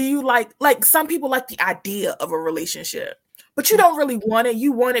 or do you like some people like the idea of a relationship, but you don't really want it?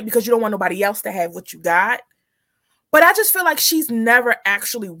 You want it because you don't want nobody else to have what you got. But I just feel like she's never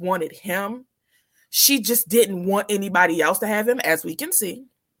actually wanted him. She just didn't want anybody else to have him, as we can see.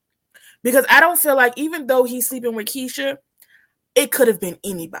 Because I don't feel like, even though he's sleeping with Keisha, it could have been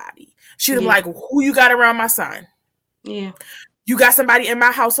anybody. She'd have like, who you got around my son? Yeah. You got somebody in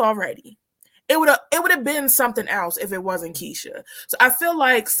my house already. It would have been something else if it wasn't Keisha. So I feel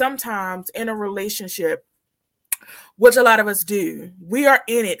like sometimes in a relationship, which a lot of us do, we are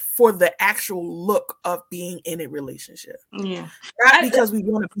in it for the actual look of being in a relationship. Yeah. Not because we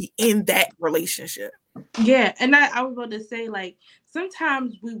want to be in that relationship. Yeah. And I was about to say, like,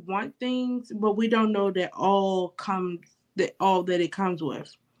 sometimes we want things, but we don't know that all that it comes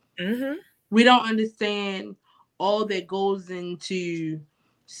with. We don't understand all that goes into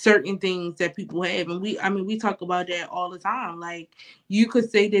certain things that people have. And we talk about that all the time. Like, you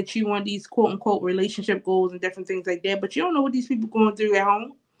could say that you want these quote unquote relationship goals and different things like that, but you don't know what these people going through at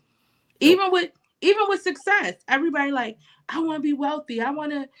home. Even with success, everybody like, I want to be wealthy. I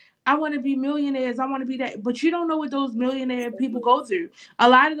want to be millionaires. I want to be that. But you don't know what those millionaire people go through. A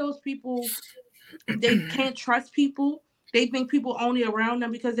lot of those people, they can't trust people. They think people only around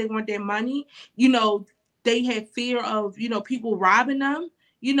them because they want their money. They have fear of, people robbing them.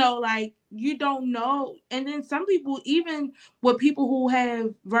 Like, you don't know. And then some people, even with people who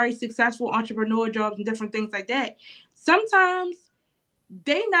have very successful entrepreneur jobs and different things like that, sometimes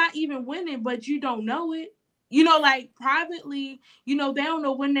they not even winning, but you don't know it. Like, privately, they don't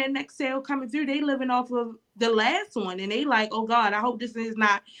know when their next sale coming through. They living off of the last one, and they like, oh God, I hope this is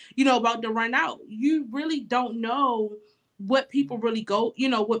not, about to run out. You really don't know what people really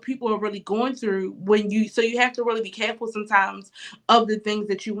what people are really going through so you have to really be careful sometimes of the things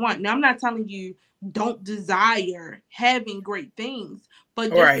that you want. Now, I'm not telling you don't desire having great things,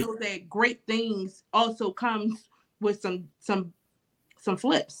 but just know that great things also comes with some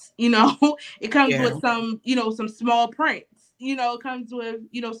flips. It comes with some some small prints. It comes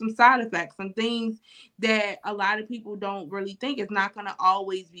with some side effects, some things that a lot of people don't really think is not going to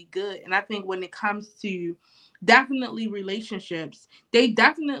always be good. And I think when it comes to definitely relationships, they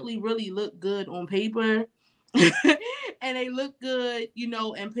definitely really look good on paper and they look good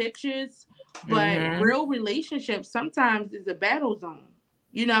in pictures, but real relationships sometimes is a battle zone.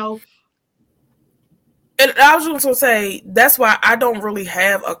 And I was just going to say, that's why I don't really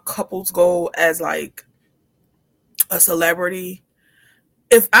have a couple's goal as like a celebrity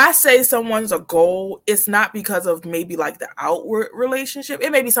if I say someone's a goal, it's not because of maybe like the outward relationship.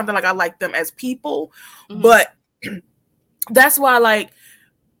 It may be something like I like them as people, but that's why like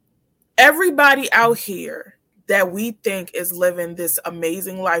everybody out here that we think is living this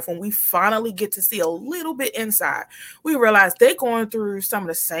amazing life, when we finally get to see a little bit inside, we realize they're going through some of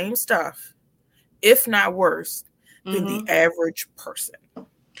the same stuff, if not worse, than the average person.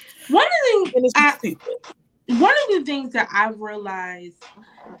 One of the things that I've realized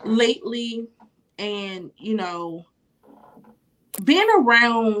lately, and you know, being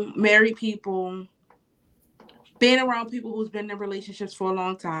around married people, being around people who's been in relationships for a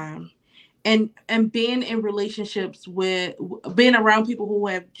long time, and being in relationships with, being around people who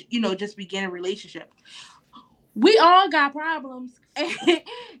have, you know, just began a relationship, we all got problems.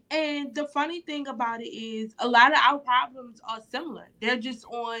 And the funny thing about it is a lot of our problems are similar. They're just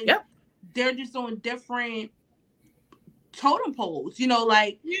on different totem poles, you know,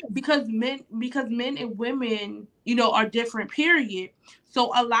 like because men and women, you know, are different, period.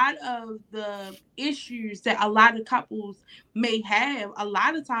 So a lot of the issues that a lot of couples may have a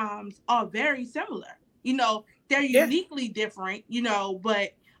lot of times are very similar. You know, they're uniquely different, you know,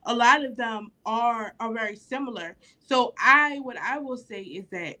 but a lot of them are very similar. So what I will say is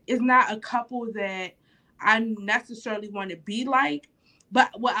that it's not a couple that I necessarily want to be like, but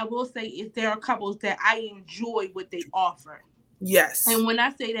what I will say is there are couples that I enjoy what they offer. Yes. And when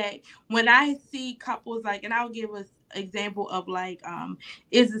I say that, when I see couples like, and I'll give us example of like,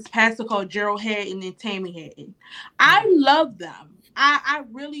 is this pastor called Gerald Hatton and Tammy Hatton. I love them. I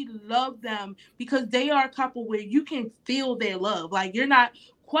really love them because they are a couple where you can feel their love. Like you're not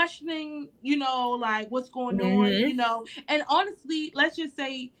questioning, you know, like what's going on, you know. And honestly, let's just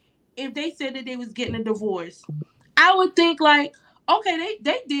say if they said that they was getting a divorce, I would think like, okay,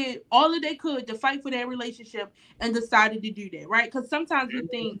 they did all that they could to fight for their relationship and decided to do that, right? Because sometimes we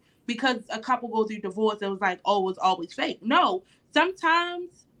think because a couple goes through divorce, it was like, oh, it's always fake. No,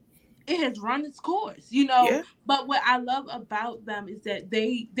 sometimes it has run its course, you know. Yeah. But what I love about them is that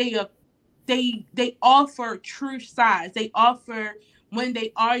they offer true sides. They offer when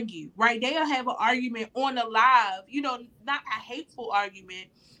they argue, right? They'll have an argument on a live, you know, not a hateful argument,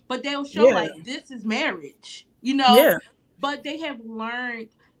 but they'll show like this is marriage, you know. Yeah. But they have learned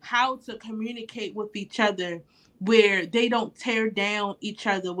how to communicate with each other where they don't tear down each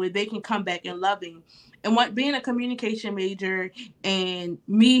other, where they can come back in loving. And what being a communication major and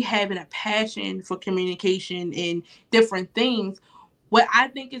me having a passion for communication and different things, what I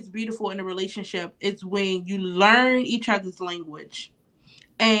think is beautiful in a relationship is when you learn each other's language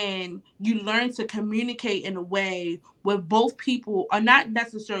and you learn to communicate in a way where both people are not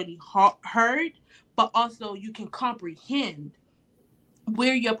necessarily heard, but also you can comprehend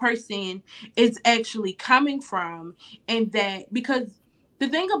where your person is actually coming from. And that, because the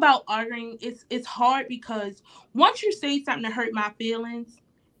thing about arguing is it's hard because once you say something that hurt my feelings,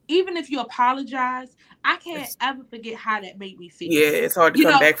 even if you apologize, I can't ever forget how that made me feel. Yeah, it's hard to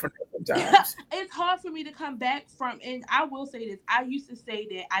come back from that sometimes. It's hard for me to come back from, and I will say this, I used to say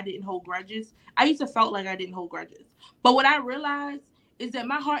that I didn't hold grudges. I used to felt like I didn't hold grudges. But what I realized is that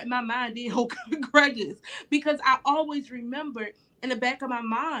my heart and my mind did hold grudges, because I always remembered in the back of my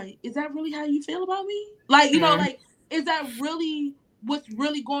mind, is that really how you feel about me? Like, you know, like, is that really what's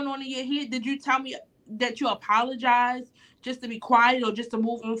really going on in your head? Did you tell me that you apologized just to be quiet or just to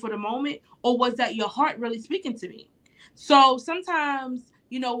move on for the moment? Or was that your heart really speaking to me? So sometimes,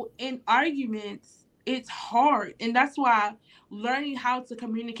 you know, in arguments, it's hard. And that's why learning how to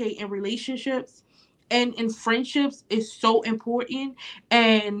communicate in relationships and in friendships is so important,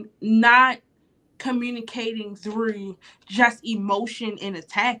 and not communicating through just emotion and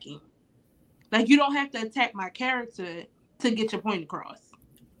attacking. Like, you don't have to attack my character to get your point across.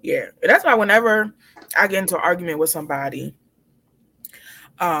 Yeah, that's why whenever I get into an argument with somebody,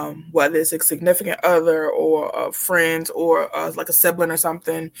 whether it's a significant other or a friend or like a sibling or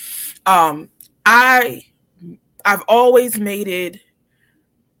something, I've always made it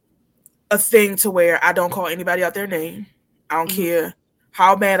a thing to where I don't call anybody out their name. I don't care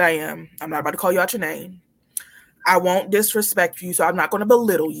how bad I am. I'm not about to call you out your name. I won't disrespect you, so I'm not going to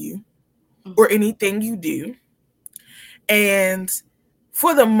belittle you or anything you do. And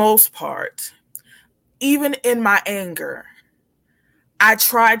for the most part, even in my anger, I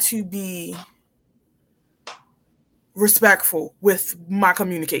try to be respectful with my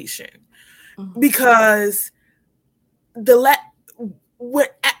communication, because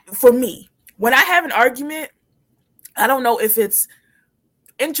for me, when I have an argument, I don't know if it's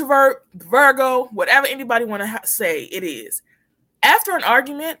introvert, Virgo, whatever anybody want to say it is. After an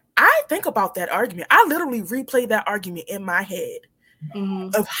argument, I think about that argument. I literally replay that argument in my head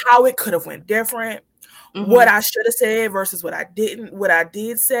of how it could have went different, what I should have said versus what I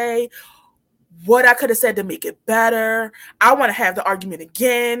did say, what I could have said to make it better. I want to have the argument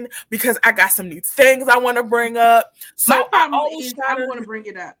again because I got some new things I want to bring up. So my problem is I'm going to bring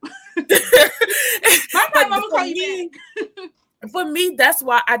it up. My problem, I'm going to call you back. For me, that's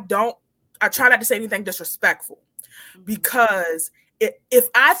why I try not to say anything disrespectful, because if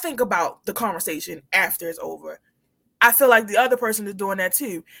I think about the conversation after it's over, I feel like the other person is doing that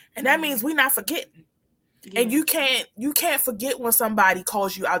too. And that means we're not forgetting. Yeah. And you can't forget when somebody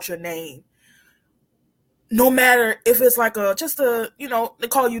calls you out your name. No matter if it's like they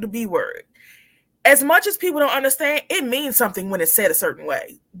call you the B word. As much as people don't understand, it means something when it's said a certain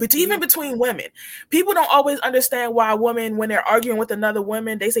way. But even between women, people don't always understand why women, when they're arguing with another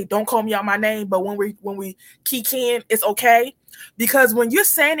woman, they say, "Don't call me out my name." But when we kick in, it's okay. Because when you're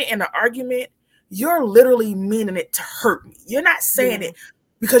saying it in an argument, you're literally meaning it to hurt me. You're not saying it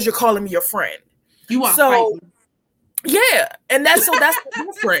because you're calling me your friend. You want to fight me. Yeah, and that's the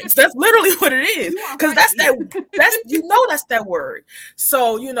difference. That's literally what it is. Because that's that word.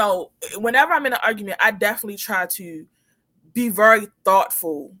 So, whenever I'm in an argument, I definitely try to be very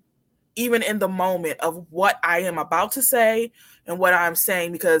thoughtful, even in the moment, of what I am about to say and what I'm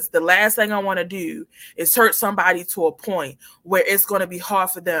saying, because the last thing I want to do is hurt somebody to a point where it's going to be hard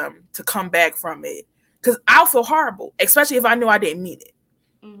for them to come back from it. Because I'll feel horrible, especially if I know I didn't mean it.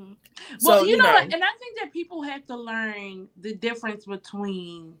 Mm-hmm. Well, you know what? And I think that people have to learn the difference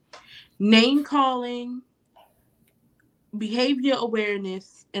between name calling, behavior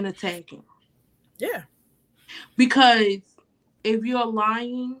awareness, and attacking. Yeah. Because if you're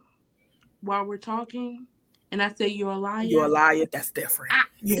lying while we're talking, and I say you're a liar, that's different.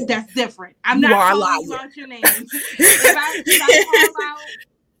 That's different. I'm not calling you out your name. if I call out,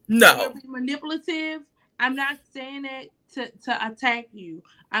 you're being manipulative, I'm not saying it to attack you.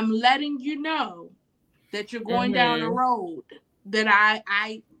 I'm letting you know that you're going down a road that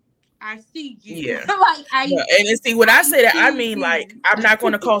I see you. Yeah. And see, when I say that, I mean, like, I'm not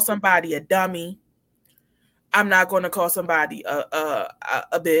going to call somebody a dummy. I'm not going to call somebody a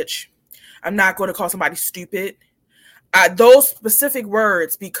bitch. I'm not going to call somebody stupid. Those specific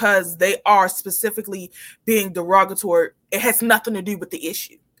words, because they are specifically being derogatory, it has nothing to do with the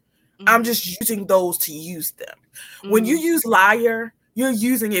issue. I'm just using those to use them. When you use liar, you're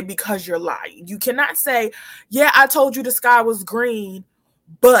using it because you're lying. You cannot say, yeah, I told you the sky was green,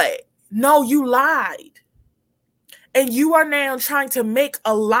 but no, you lied. And you are now trying to make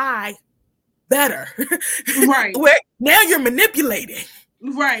a lie better. Right. Where now you're manipulating.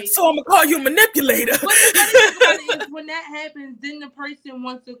 Right. So I'm going to call you a manipulator. But the funny thing about it is when that happens, then the person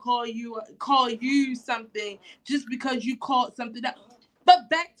wants to call you something just because you called something out. But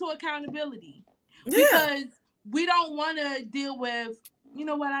back to accountability. Yeah. Because we don't want to deal with, you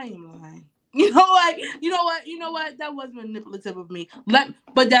know what, I am lying. You know what, that was manipulative of me.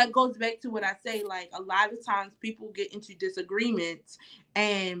 But that goes back to what I say, like, a lot of times people get into disagreements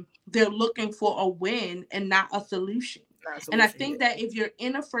and they're looking for a win and not a solution. And I think that if you're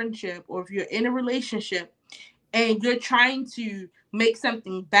in a friendship or if you're in a relationship and you're trying to make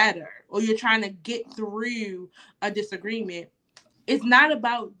something better or you're trying to get through a disagreement, it's not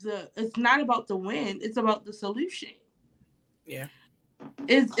about the win. It's about the solution. Yeah.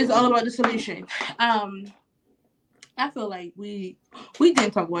 It's all about the solution. I feel like we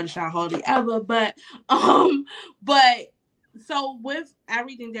didn't talk about the shot hardly ever, but so with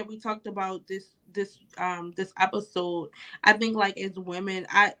everything that we talked about this episode, I think, like, as women,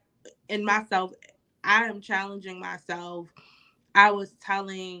 I am challenging myself. I was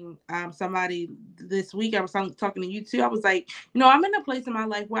telling somebody this week, I was talking to you too. I was like, I'm in a place in my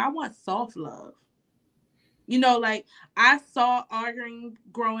life where I want soft love. Like, I saw arguing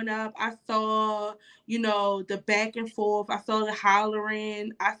growing up. I saw, the back and forth. I saw the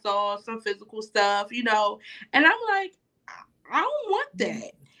hollering. I saw some physical stuff, and I'm like, I don't want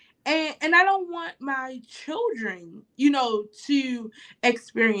that. And I don't want my children, to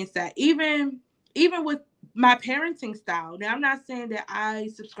experience that. Even with my parenting style. Now, I'm not saying that I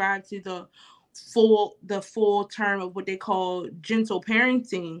subscribe to the full term of what they call gentle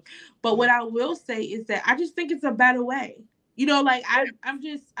parenting, but what I will say is that I just think it's a better way. Like, I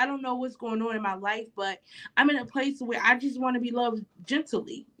don't know what's going on in my life, but I'm in a place where I just want to be loved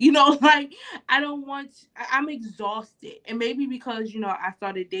gently. Like, I'm exhausted. And maybe because, I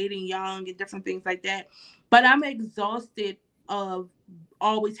started dating young and different things like that, but I'm exhausted of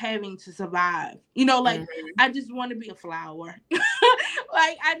always having to survive. Like, I just want to be a flower.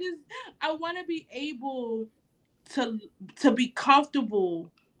 Like, I want to be able to be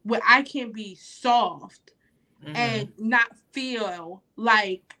comfortable where I can be soft and not feel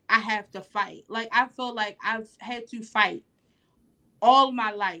like I have to fight. Like I feel like I've had to fight all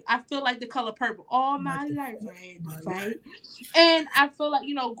my life. I feel like the color purple all my life. I had to fight. And I feel like,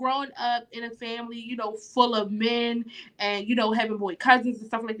 growing up in a family, full of men and, having boy cousins and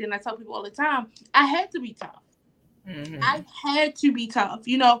stuff like that. And I tell people all the time, I had to be tough. I had to be tough,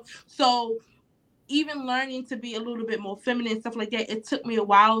 So even learning to be a little bit more feminine, stuff like that, it took me a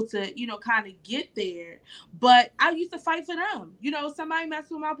while to, kind of get there. But I used to fight for them. Somebody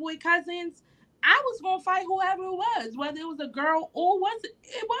messed with my boy cousins, I was gonna fight whoever it was, whether it was a girl or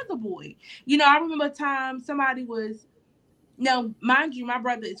it was a boy. I remember a time somebody was. Now, mind you, my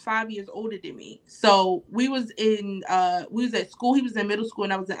brother is 5 years older than me. So we was at school. He was in middle school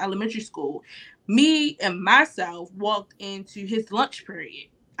and I was in elementary school. Me and myself walked into his lunch period.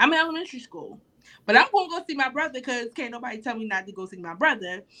 I'm in elementary school. But I'm going to go see my brother because can't nobody tell me not to go see my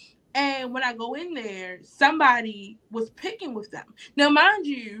brother. And when I go in there, somebody was picking with them. Now, mind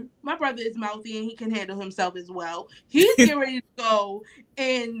you, my brother is mouthy and he can handle himself as well. He's getting ready to go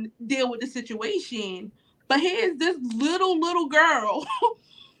and deal with the situation. But here's this little girl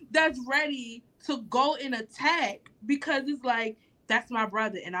that's ready to go and attack because it's like, that's my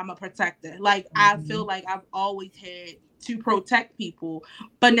brother and I'm a protector. Like, I feel like I've always had to protect people.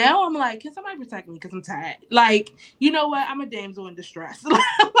 But now I'm like, can somebody protect me because I'm tired? Like, you know what? I'm a damsel in distress. Like,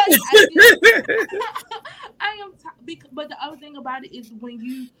 I am but the other thing about it is when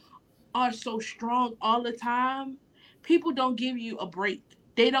you are so strong all the time, people don't give you a break.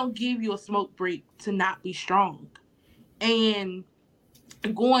 They don't give you a smoke break to not be strong. And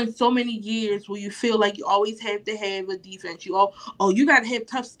going so many years where you feel like you always have to have a defense. You gotta have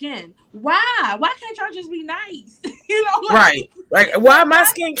tough skin. Why? Why can't y'all just be nice? Right. Like why my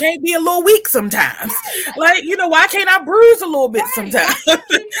skin can't be a little weak sometimes? Like, why can't I bruise a little bit sometimes? Why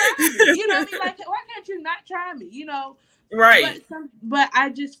can't you try me? What I mean? Like, why can't you not try me? Right. But I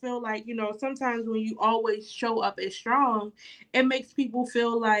just feel like, sometimes when you always show up as strong, it makes people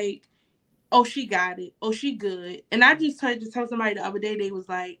feel like, oh, she got it. Oh, she good. And I just tried to tell somebody the other day, they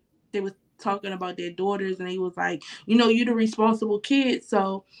was talking about their daughters and they was like, you the responsible kid.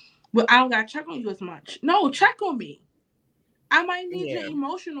 So, but I don't got to check on you as much. No, check on me. I might need your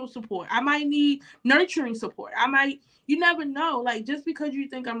emotional support. I might need nurturing support. You never know. Like, just because you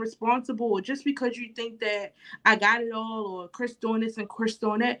think I'm responsible or just because you think that I got it all or Chris doing this and Chris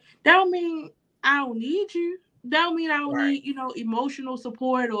doing that don't mean I don't need you. That don't mean I don't need, emotional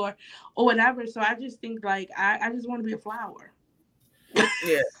support or whatever. So I just think like I just want to be a flower.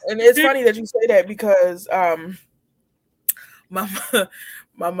 Yeah. And it's funny that you say that because my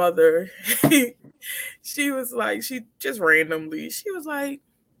mother she was like, she just randomly, she was like,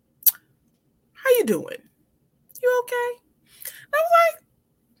 how you doing? You okay? And I was like,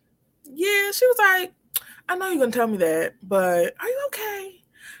 yeah. She was like, I know you're gonna tell me that, but are you okay?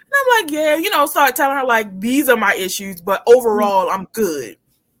 And I'm like, yeah, start telling her like these are my issues, but overall I'm good.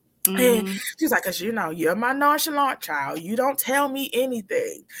 And she's like, cause you're my nonchalant child. You don't tell me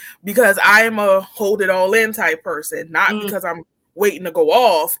anything because I am a hold it all in type person, not because I'm waiting to go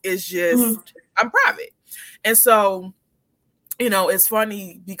off. It's just I'm private. And so, it's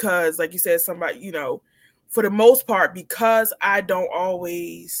funny because like you said, somebody, for the most part, because I don't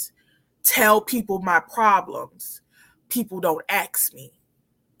always tell people my problems, people don't ask me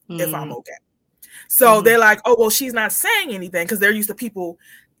if I'm okay. So they're like, oh, well, she's not saying anything because they're used to people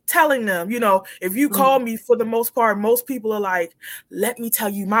telling them, if you call me, for the most part, most people are like, let me tell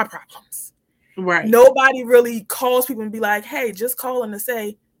you my problems. Right. Nobody really calls people and be like, hey, just call them and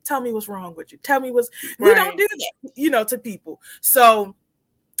say, tell me what's wrong with you. Tell me we don't do that, to people. So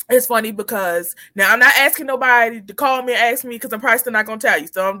it's funny because now I'm not asking nobody to call me and ask me because I'm probably still not going to tell you.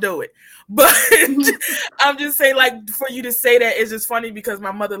 So I'm doing it. But I'm just saying, like, for you to say that is just funny because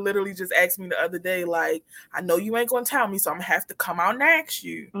my mother literally just asked me the other day, like, I know you ain't going to tell me, so I'm going to have to come out and ask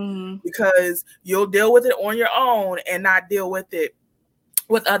you because you'll deal with it on your own and not deal with it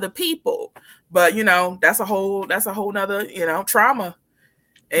with other people. But, that's a whole nother, trauma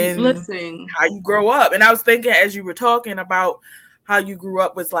and how you grow up. And I was thinking as you were talking about how you grew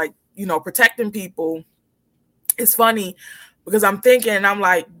up with like, protecting people. It's funny because I'm thinking and I'm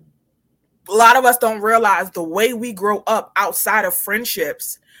like, a lot of us don't realize the way we grow up outside of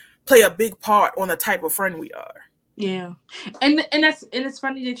friendships play a big part on the type of friend we are. Yeah. And it's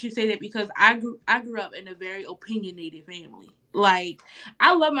funny that you say that because I grew up in a very opinionated family. Like,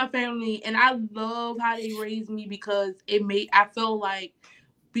 I love my family and I love how they raised me because I feel like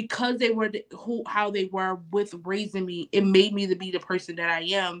because they were how they were with raising me, it made me to be the person that I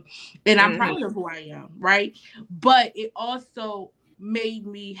am. And I'm proud of who I am, right? But it also made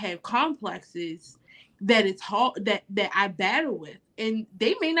me have complexes that it's hard, that I battle with, and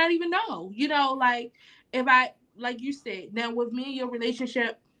they may not even know. Like if I, like you said, now with me and your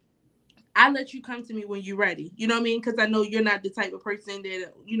relationship, I let you come to me when you're ready. You know what I mean? Because I know you're not the type of person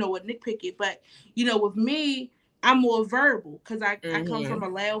that would nitpick it. But with me, I'm more verbal because I come from a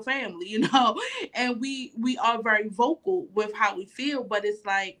loud family, and we are very vocal with how we feel. But it's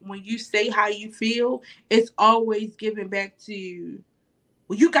like when you say how you feel, it's always giving back to,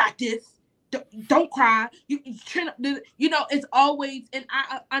 well, you got this. Don't cry. It's always, and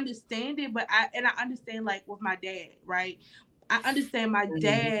I understand it, but I understand, like with my dad, right? I understand my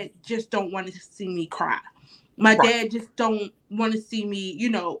dad just don't want to see me cry. My dad just don't want to see me,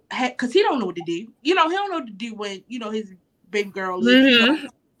 because he don't know what to do. He don't know what to do when, his baby girl is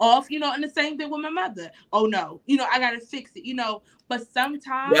off, and the same thing with my mother. Oh no, I got to fix it, but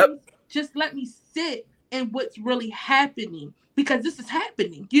sometimes just let me sit in what's really happening, because this is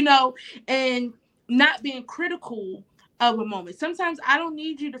happening, and not being critical of a moment. Sometimes I don't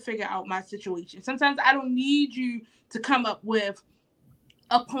need you to figure out my situation. Sometimes I don't need you to come up with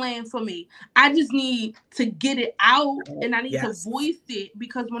a plan for me. I just need to get it out, and I need to voice it,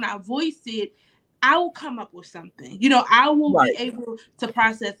 because when I voice it, I will come up with something. I will be able to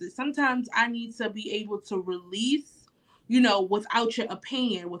process it. Sometimes I need to be able to release, without your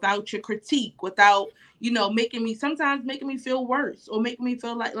opinion, without your critique, without, making me feel worse, or making me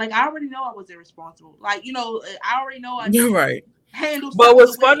feel like I already know I was irresponsible. Like, I already know I You're right. handle But stuff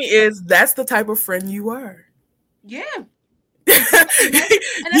what's the way. funny is that's the type of friend you are. Yeah. And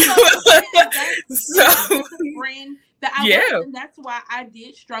that's what I'm saying. That's the friend that I was, and that's why I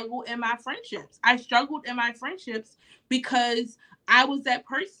did struggle in my friendships. I struggled in my friendships because I was that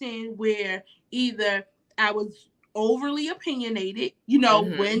person where either I was overly opinionated,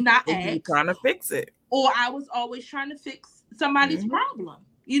 when not asked, you trying to fix it, or I was always trying to fix somebody's problem,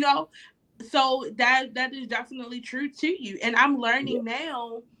 So that is definitely true to you, and I'm learning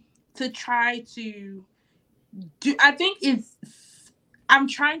now to try to do. I think I'm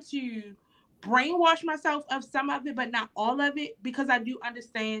trying to brainwash myself of some of it, but not all of it, because I do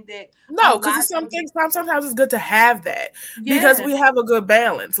understand that. No, because sometimes it's good to have that, because we have a good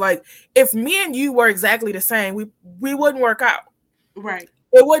balance. Like if me and you were exactly the same, we wouldn't work out. Right.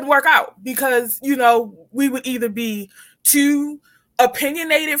 It wouldn't work out, because we would either be two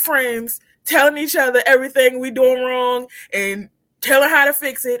opinionated friends telling each other everything we doing wrong and telling how to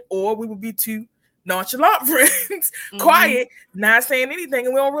fix it, or we would be two nonchalant friends, quiet, not saying anything,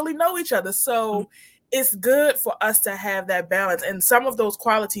 and we don't really know each other. So it's good for us to have that balance, and some of those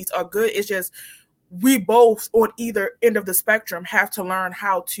qualities are good. It's just we both on either end of the spectrum have to learn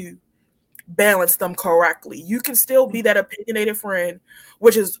how to balance them correctly. You can still be that opinionated friend,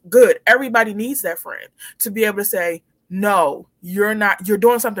 which is good. Everybody needs that friend to be able to say, no, you're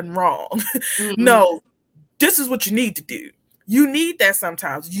doing something wrong. No, this is what you need to do. You need that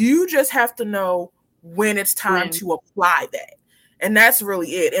sometimes. You just have to know when it's time to apply that. And that's really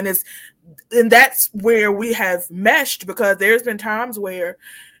it. And that's where we have meshed, because there's been times where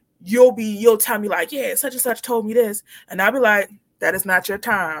you'll tell me like, yeah, such and such told me this. And I'll be like, that is not your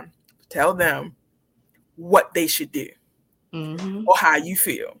time. Tell them what they should do or how you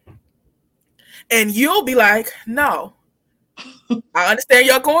feel. And you'll be like, no, I understand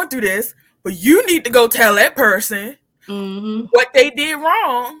y'all going through this, but you need to go tell that person what they did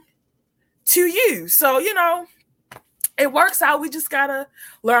wrong to you. So, it works out. We just got to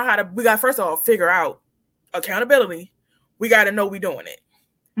learn we got to first of all figure out accountability. We got to know we're doing it.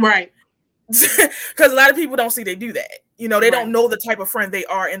 Right. Because a lot of people don't see they do that. They don't know the type of friend they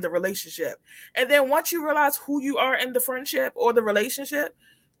are in the relationship. And then once you realize who you are in the friendship or the relationship,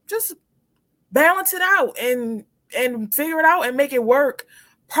 just balance it out and figure it out and make it work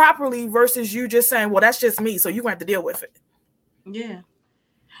properly, versus you just saying, well, that's just me, so you're going to have to deal with it. Yeah.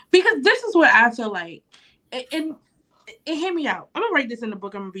 Because this is what I feel like. And hear me out. I'm going to write this in the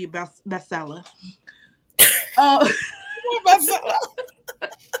book. I'm going to be a bestseller. Bestseller.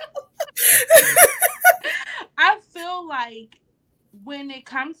 I feel like when it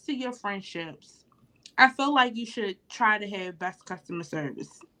comes to your friendships, I feel like you should try to have best customer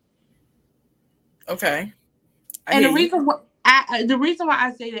service. Okay. And the reason why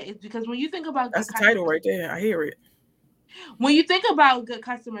I say that is because when you think about that's the title right there. I hear it. When you think about good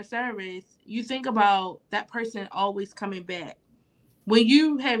customer service, you think about that person always coming back. When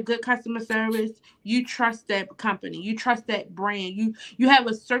you have good customer service, you trust that company, you trust that brand, you have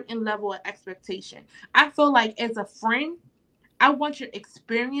a certain level of expectation. I feel like as a friend, I want your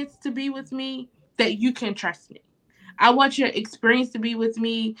experience to be with me that you can trust me. I want your experience to be with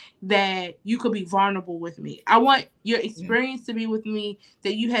me that you could be vulnerable with me. I want your experience to be with me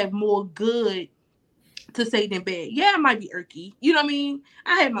that you have more good to say it in bed. Yeah, it might be irky. You know what I mean?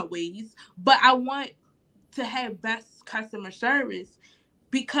 I have my ways, but I want to have best customer service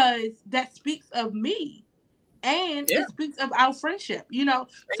because that speaks of me and Yeah. it speaks of our friendship, you know.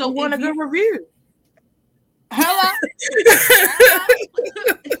 And So you want if a good you review. hello, hello,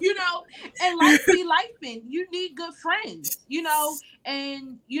 you know, and life be lifing. You need good friends, you know,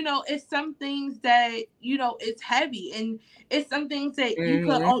 and you know, it's some things that you know it's heavy, and it's some things that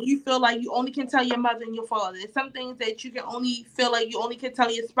you feel like you only can tell your mother and your father. It's some things that you can only feel like you only can tell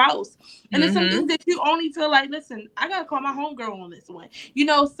your spouse, and it's some things that you only feel like, listen, I gotta call my homegirl on this one, you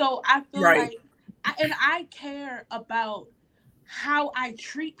know. So I feel Right. like, I care about how I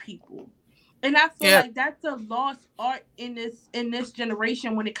treat people. And I feel like that's a lost art in this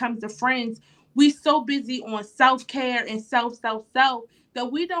generation when it comes to friends. We so busy on self-care and self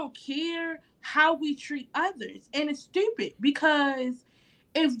that we don't care how we treat others. And it's stupid because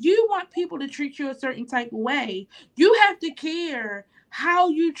if you want people to treat you a certain type of way, you have to care how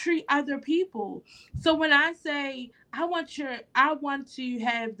you treat other people. So when I say I want to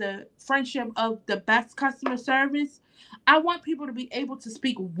have the friendship of the best customer service, I want people to be able to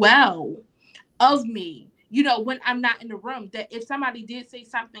speak well of me, you know, when I'm not in the room. That if somebody did say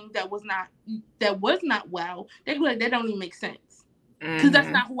something that was not well, they be like, that don't even make sense. Because that's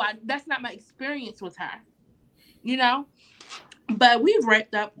not my experience with her. You know? But we've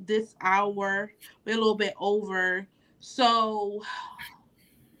wrapped up this hour. We're a little bit over. So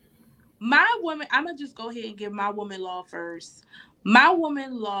my woman, I'm gonna just go ahead and give my woman law first. My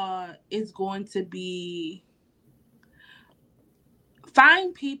woman law is going to be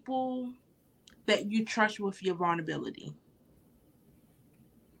find people that you trust with your vulnerability.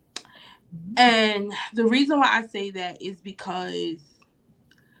 And the reason why I say that is because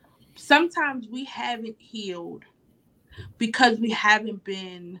sometimes we haven't healed because we haven't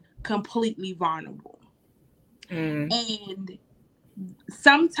been completely vulnerable. And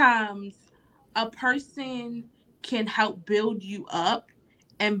sometimes a person can help build you up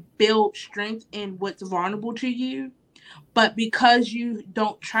and build strength in what's vulnerable to you. But because you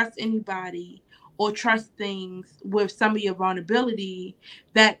don't trust anybody or trust things with some of your vulnerability,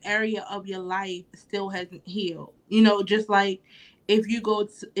 that area of your life still hasn't healed. You know, just like if you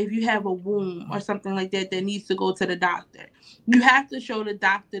have a wound or something like that that needs to go to the doctor, you have to show the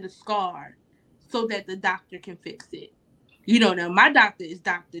doctor the scar so that the doctor can fix it. You know, now my doctor is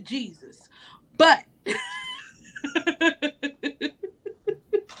Dr. Jesus, but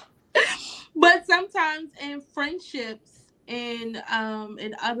but sometimes in friendships and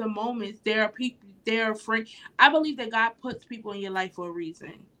in other moments, there are friends. I believe that God puts people in your life for a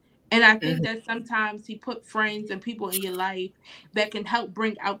reason. And I think that sometimes he put friends and people in your life that can help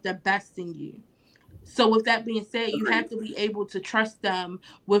bring out the best in you. So with that being said, you have to be able to trust them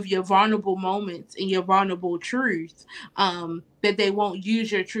with your vulnerable moments and your vulnerable truths, that they won't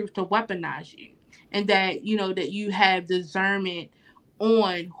use your truth to weaponize you. And that, you know, that you have discernment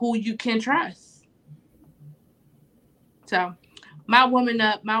on who you can trust. So my woman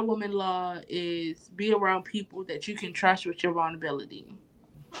law is be around people that you can trust with your vulnerability.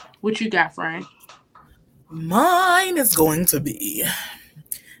 What you got, Frank? Mine is going to be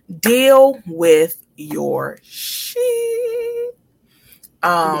deal with your shit.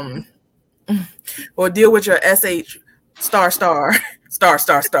 Or deal with your SH star star star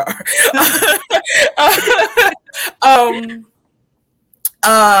star star. um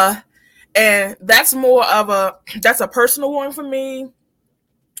and that's a personal one for me,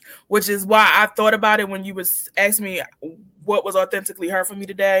 which is why I thought about it when you was asking me what was authentically her for me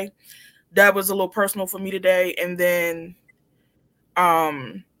today. That was a little personal for me today. And then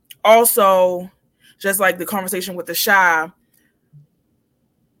also just like the conversation with the shy,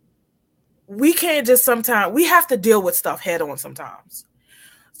 we can't just sometimes, we have to deal with stuff head on sometimes.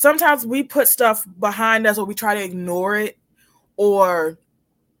 Sometimes we put stuff behind us or we try to ignore it, or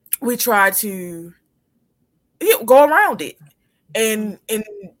we try to go around it and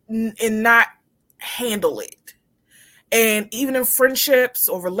not handle it. And even in friendships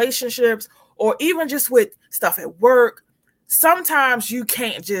or relationships, or even just with stuff at work, sometimes you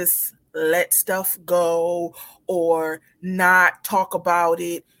can't just let stuff go or not talk about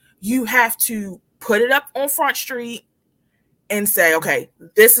it. You have to put it up on Front Street and say, okay,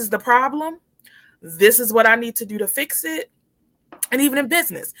 this is the problem. This is what I need to do to fix it. And even in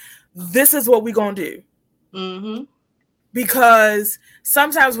business, this is what we're going to do. Mm-hmm. Because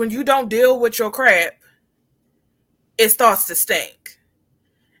sometimes when you don't deal with your crap, it starts to stink.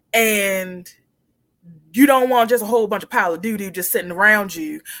 And you don't want just a whole bunch of pile of doo-doo just sitting around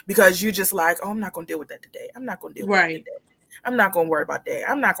you because you're just like, oh, I'm not going to deal with that today. I'm not going to deal with that today. I'm not gonna worry about that.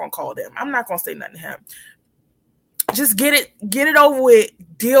 I'm not gonna call them. I'm not gonna say nothing to him. Just get it over with,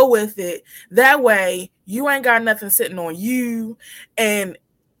 deal with it. That way you ain't got nothing sitting on you, and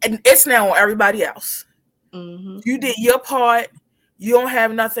it's now on everybody else. Mm-hmm. You did your part. You don't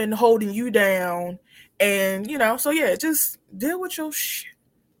have nothing holding you down, and so yeah, just deal with your shit.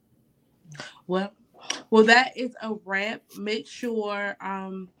 Well, that is a wrap. Make sure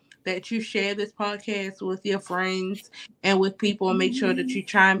that you share this podcast with your friends and with people, and make sure that you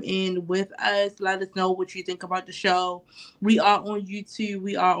chime in with us. Let us know what you think about the show. We are on YouTube.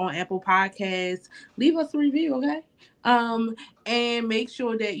 We are on Apple Podcasts. Leave us a review, okay? And make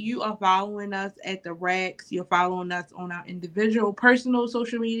sure that you are following us at the Rex. You're following us on our individual personal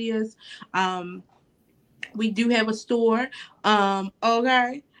social medias. We do have a store.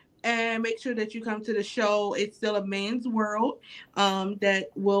 Okay. And make sure that you come to the show. It's still a man's world. That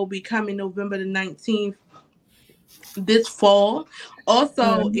will be coming November the 19th this fall.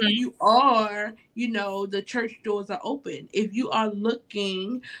 Also, if you are, the church doors are open. If you are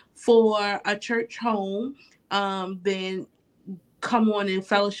looking for a church home, then come on and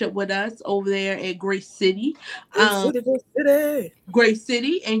fellowship with us over there at Grace City. Grace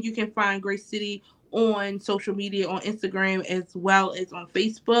City, and you can find Grace City on social media, on Instagram as well as on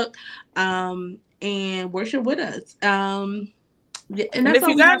Facebook, and worship with us. Yeah, and that's if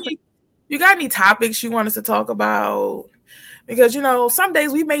all we have. you got any topics you want us to talk about, because some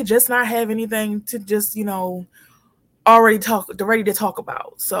days we may just not have anything to just ready to talk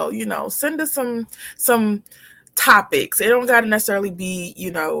about. So send us some topics. It don't got to necessarily be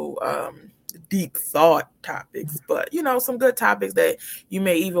deep thought topics, but some good topics that you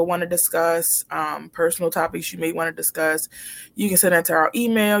may even want to discuss, personal topics you may want to discuss. You can send that to our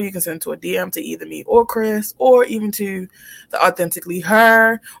email. You can send it to a DM to either me or Chris, or even to the Authentically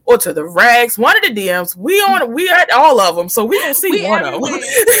Her, or to the Rags. One of the DMs. We at all of them, so we don't see one of them.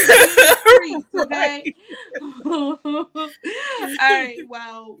 Okay. All right.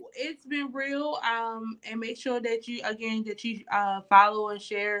 Well, it's been real. And make sure that you follow and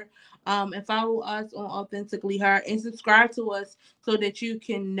share, and follow us on Authentically Her, and subscribe to us so that you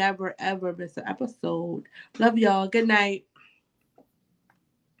can never ever miss an episode. Love y'all. Good night.